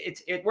 Like,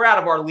 we're out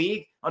of our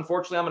league.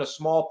 Unfortunately, I'm in a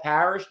small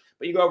parish,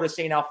 but you go over to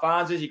St.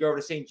 Alphonsus, you go over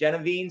to St.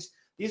 Genevieve's.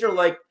 These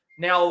are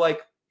now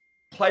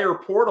player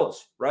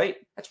portals, right?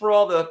 That's where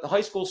all the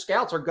high school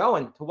scouts are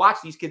going to watch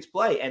these kids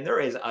play. And there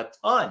is a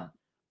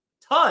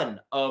ton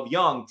of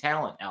young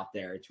talent out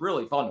there. It's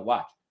really fun to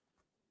watch.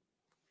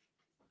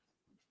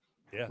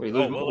 Yeah. We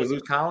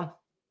lose Colin?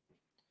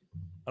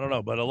 I don't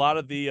know, but a lot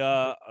of the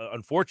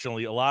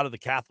unfortunately, a lot of the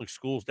Catholic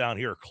schools down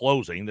here are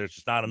closing. There's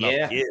just not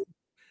enough kids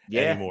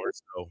anymore.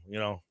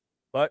 So,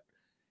 but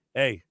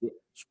Hey,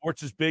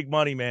 sports is big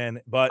money,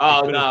 man. But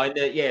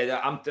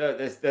the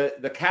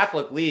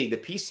Catholic League, the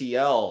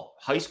PCL,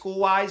 high school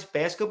wise,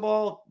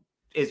 basketball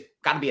is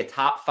got to be a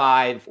top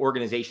 5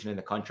 organization in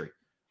the country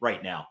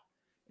right now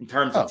in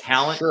terms of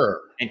talent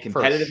and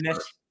competitiveness.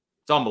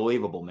 It's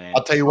unbelievable, man.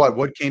 I'll tell you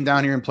what came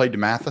down here and played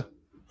DeMatha,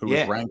 who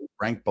was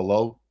ranked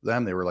below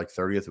them. They were like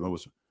 30th, and it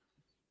was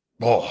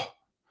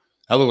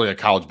that looked like a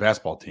college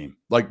basketball team.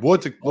 Like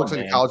Woods looks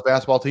like a college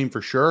basketball team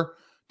for sure.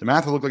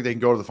 DeMatha looked like they can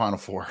go to the Final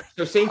Four.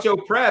 So St. Joe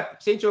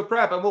Prep,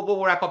 and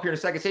we'll wrap up here in a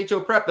second. St.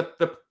 Joe Prep,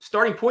 the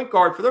starting point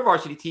guard for their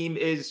varsity team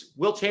is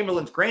Will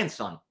Chamberlain's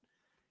grandson.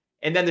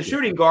 And then the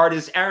shooting guard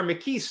is Aaron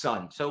McKee's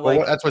son. So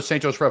that's what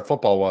St. Joe's Prep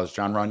football was.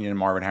 John Runyon and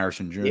Marvin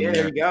Harrison Jr. Yeah,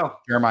 there you go.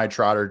 Jeremiah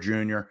Trotter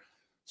Jr.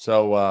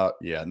 So,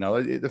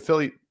 the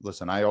Philly,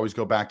 listen, I always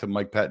go back to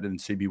Mike Pettin and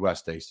CB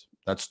West days.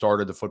 That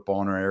started the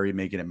football in our area,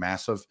 making it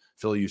massive.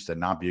 Philly used to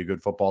not be a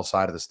good football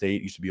side of the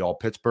state. It used to be all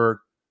Pittsburgh.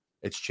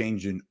 It's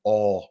changed in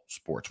all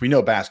sports. We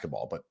know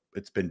basketball, but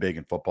it's been big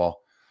in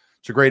football.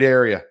 It's a great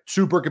area.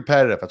 Super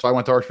competitive. That's why I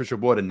went to Archbishop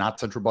Wood and not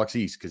Central Bucks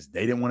East, because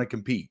they didn't want to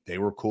compete. They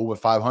were cool with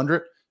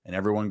 500 and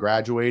everyone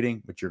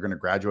graduating, but you're going to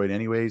graduate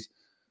anyways.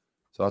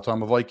 So that's why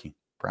I'm a Viking.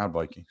 Proud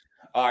Viking.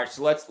 All right,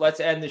 so let's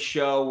end the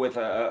show with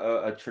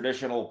a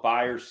traditional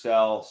buy or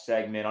sell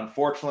segment.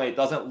 Unfortunately, it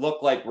doesn't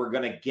look like we're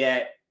going to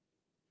get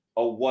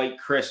a white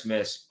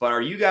Christmas, but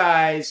are you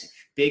guys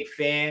big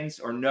fans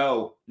or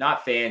no,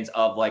 not fans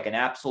of like an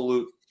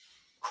absolute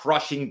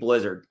crushing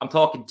blizzard? I'm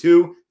talking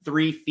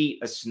 2-3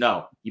 feet of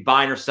snow. You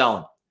buying or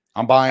selling?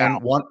 I'm buying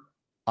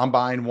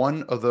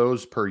one of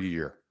those per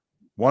year.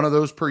 One of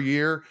those per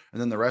year,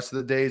 and then the rest of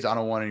the days, I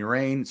don't want any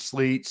rain,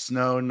 sleet,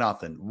 snow,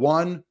 nothing.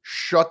 One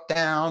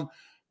shutdown.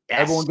 Yes.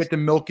 Everyone get the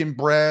milk and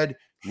bread,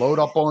 load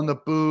up on the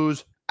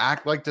booze,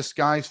 act like the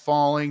sky's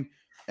falling.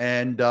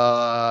 And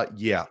I'm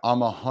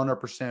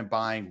 100%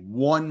 buying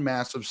one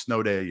massive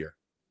snow day a year.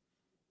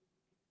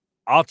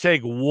 I'll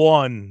take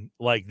one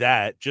like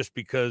that just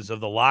because of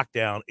the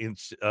lockdown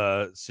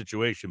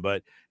situation.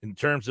 But in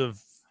terms of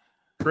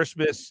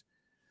Christmas,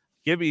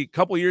 give me a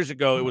couple years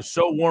ago, it was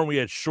so warm we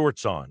had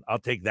shorts on. I'll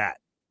take that.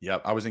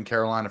 Yep, I was in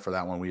Carolina for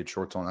that one. We had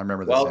shorts on. I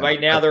remember that. Well,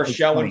 right now they're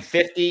showing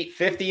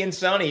 50 and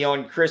sunny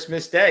on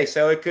Christmas Day,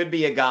 so it could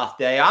be a golf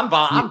day. I'm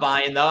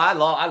buying though. I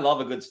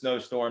love a good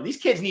snowstorm. These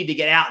kids need to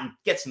get out and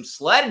get some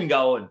sledding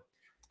going.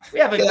 We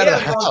haven't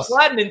gone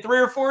sledding in 3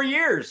 or 4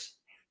 years.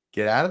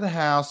 Get out of the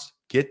house.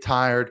 Get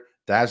tired.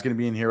 Dad's going to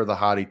be in here with a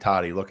hottie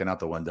toddy, looking out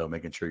the window,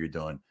 making sure you're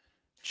doing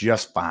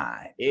just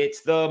fine. It's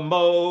the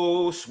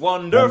most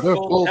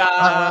wonderful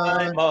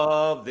time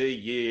of the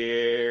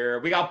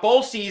year. We got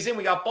bowl season.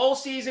 We got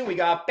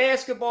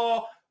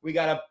basketball. We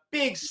got a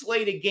big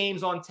slate of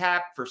games on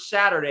tap for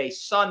Saturday,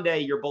 Sunday.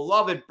 Your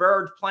beloved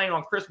Birds playing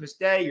on Christmas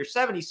Day. Your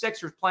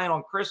 76ers playing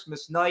on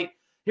Christmas night.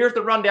 Here's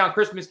the rundown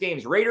Christmas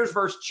games. Raiders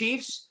versus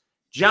Chiefs.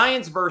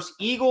 Giants versus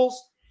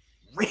Eagles.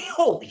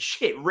 Holy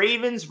shit.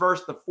 Ravens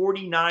versus the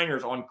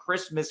 49ers on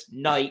Christmas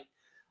night.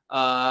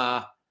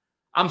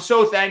 I'm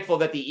so thankful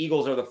that the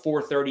Eagles are the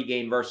 4:30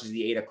 game versus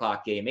the 8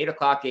 o'clock game. 8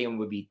 o'clock game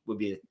would be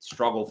a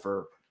struggle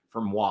for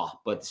moi.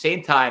 But at the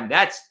same time,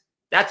 that's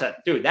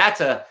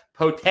a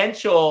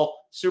potential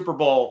Super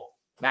Bowl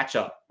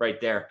matchup right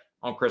there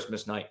on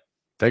Christmas night.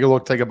 Take a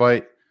look, take a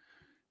bite,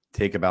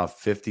 take about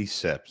 50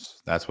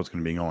 sips. That's what's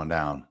going to be going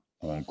down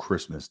on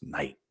Christmas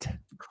night.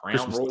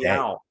 Crown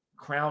Royal.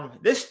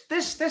 This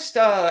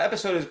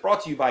episode is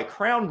brought to you by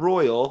Crown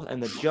Royal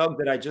and the jug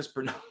that I just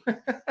pronounced.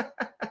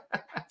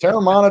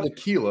 Terramana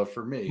tequila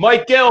for me.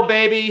 Mike Gill,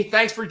 baby.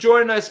 Thanks for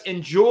joining us.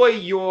 Enjoy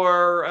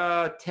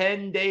your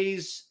 10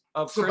 days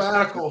of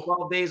sabbatical.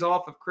 12 days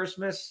off of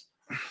Christmas.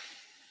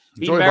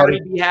 Be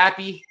merry, be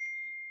happy.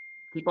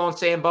 Keep on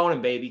saying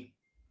boning, baby.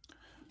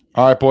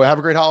 All right, boy. Have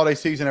a great holiday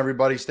season,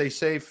 everybody. Stay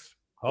safe.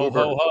 Ho,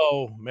 ho,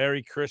 ho.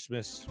 Merry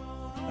Christmas.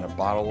 And a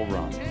bottle of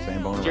rum.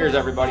 Saying boning. Cheers,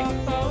 everybody.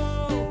 I'm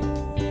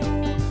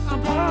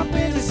popping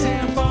a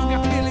Zambon.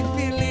 I'm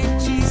feeling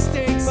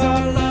cheesesteaks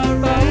all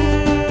around.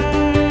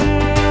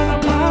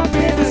 I'm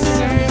popping a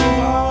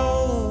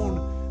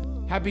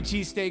Zambon. Happy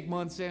Cheesesteak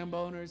Month,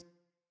 Zamboners.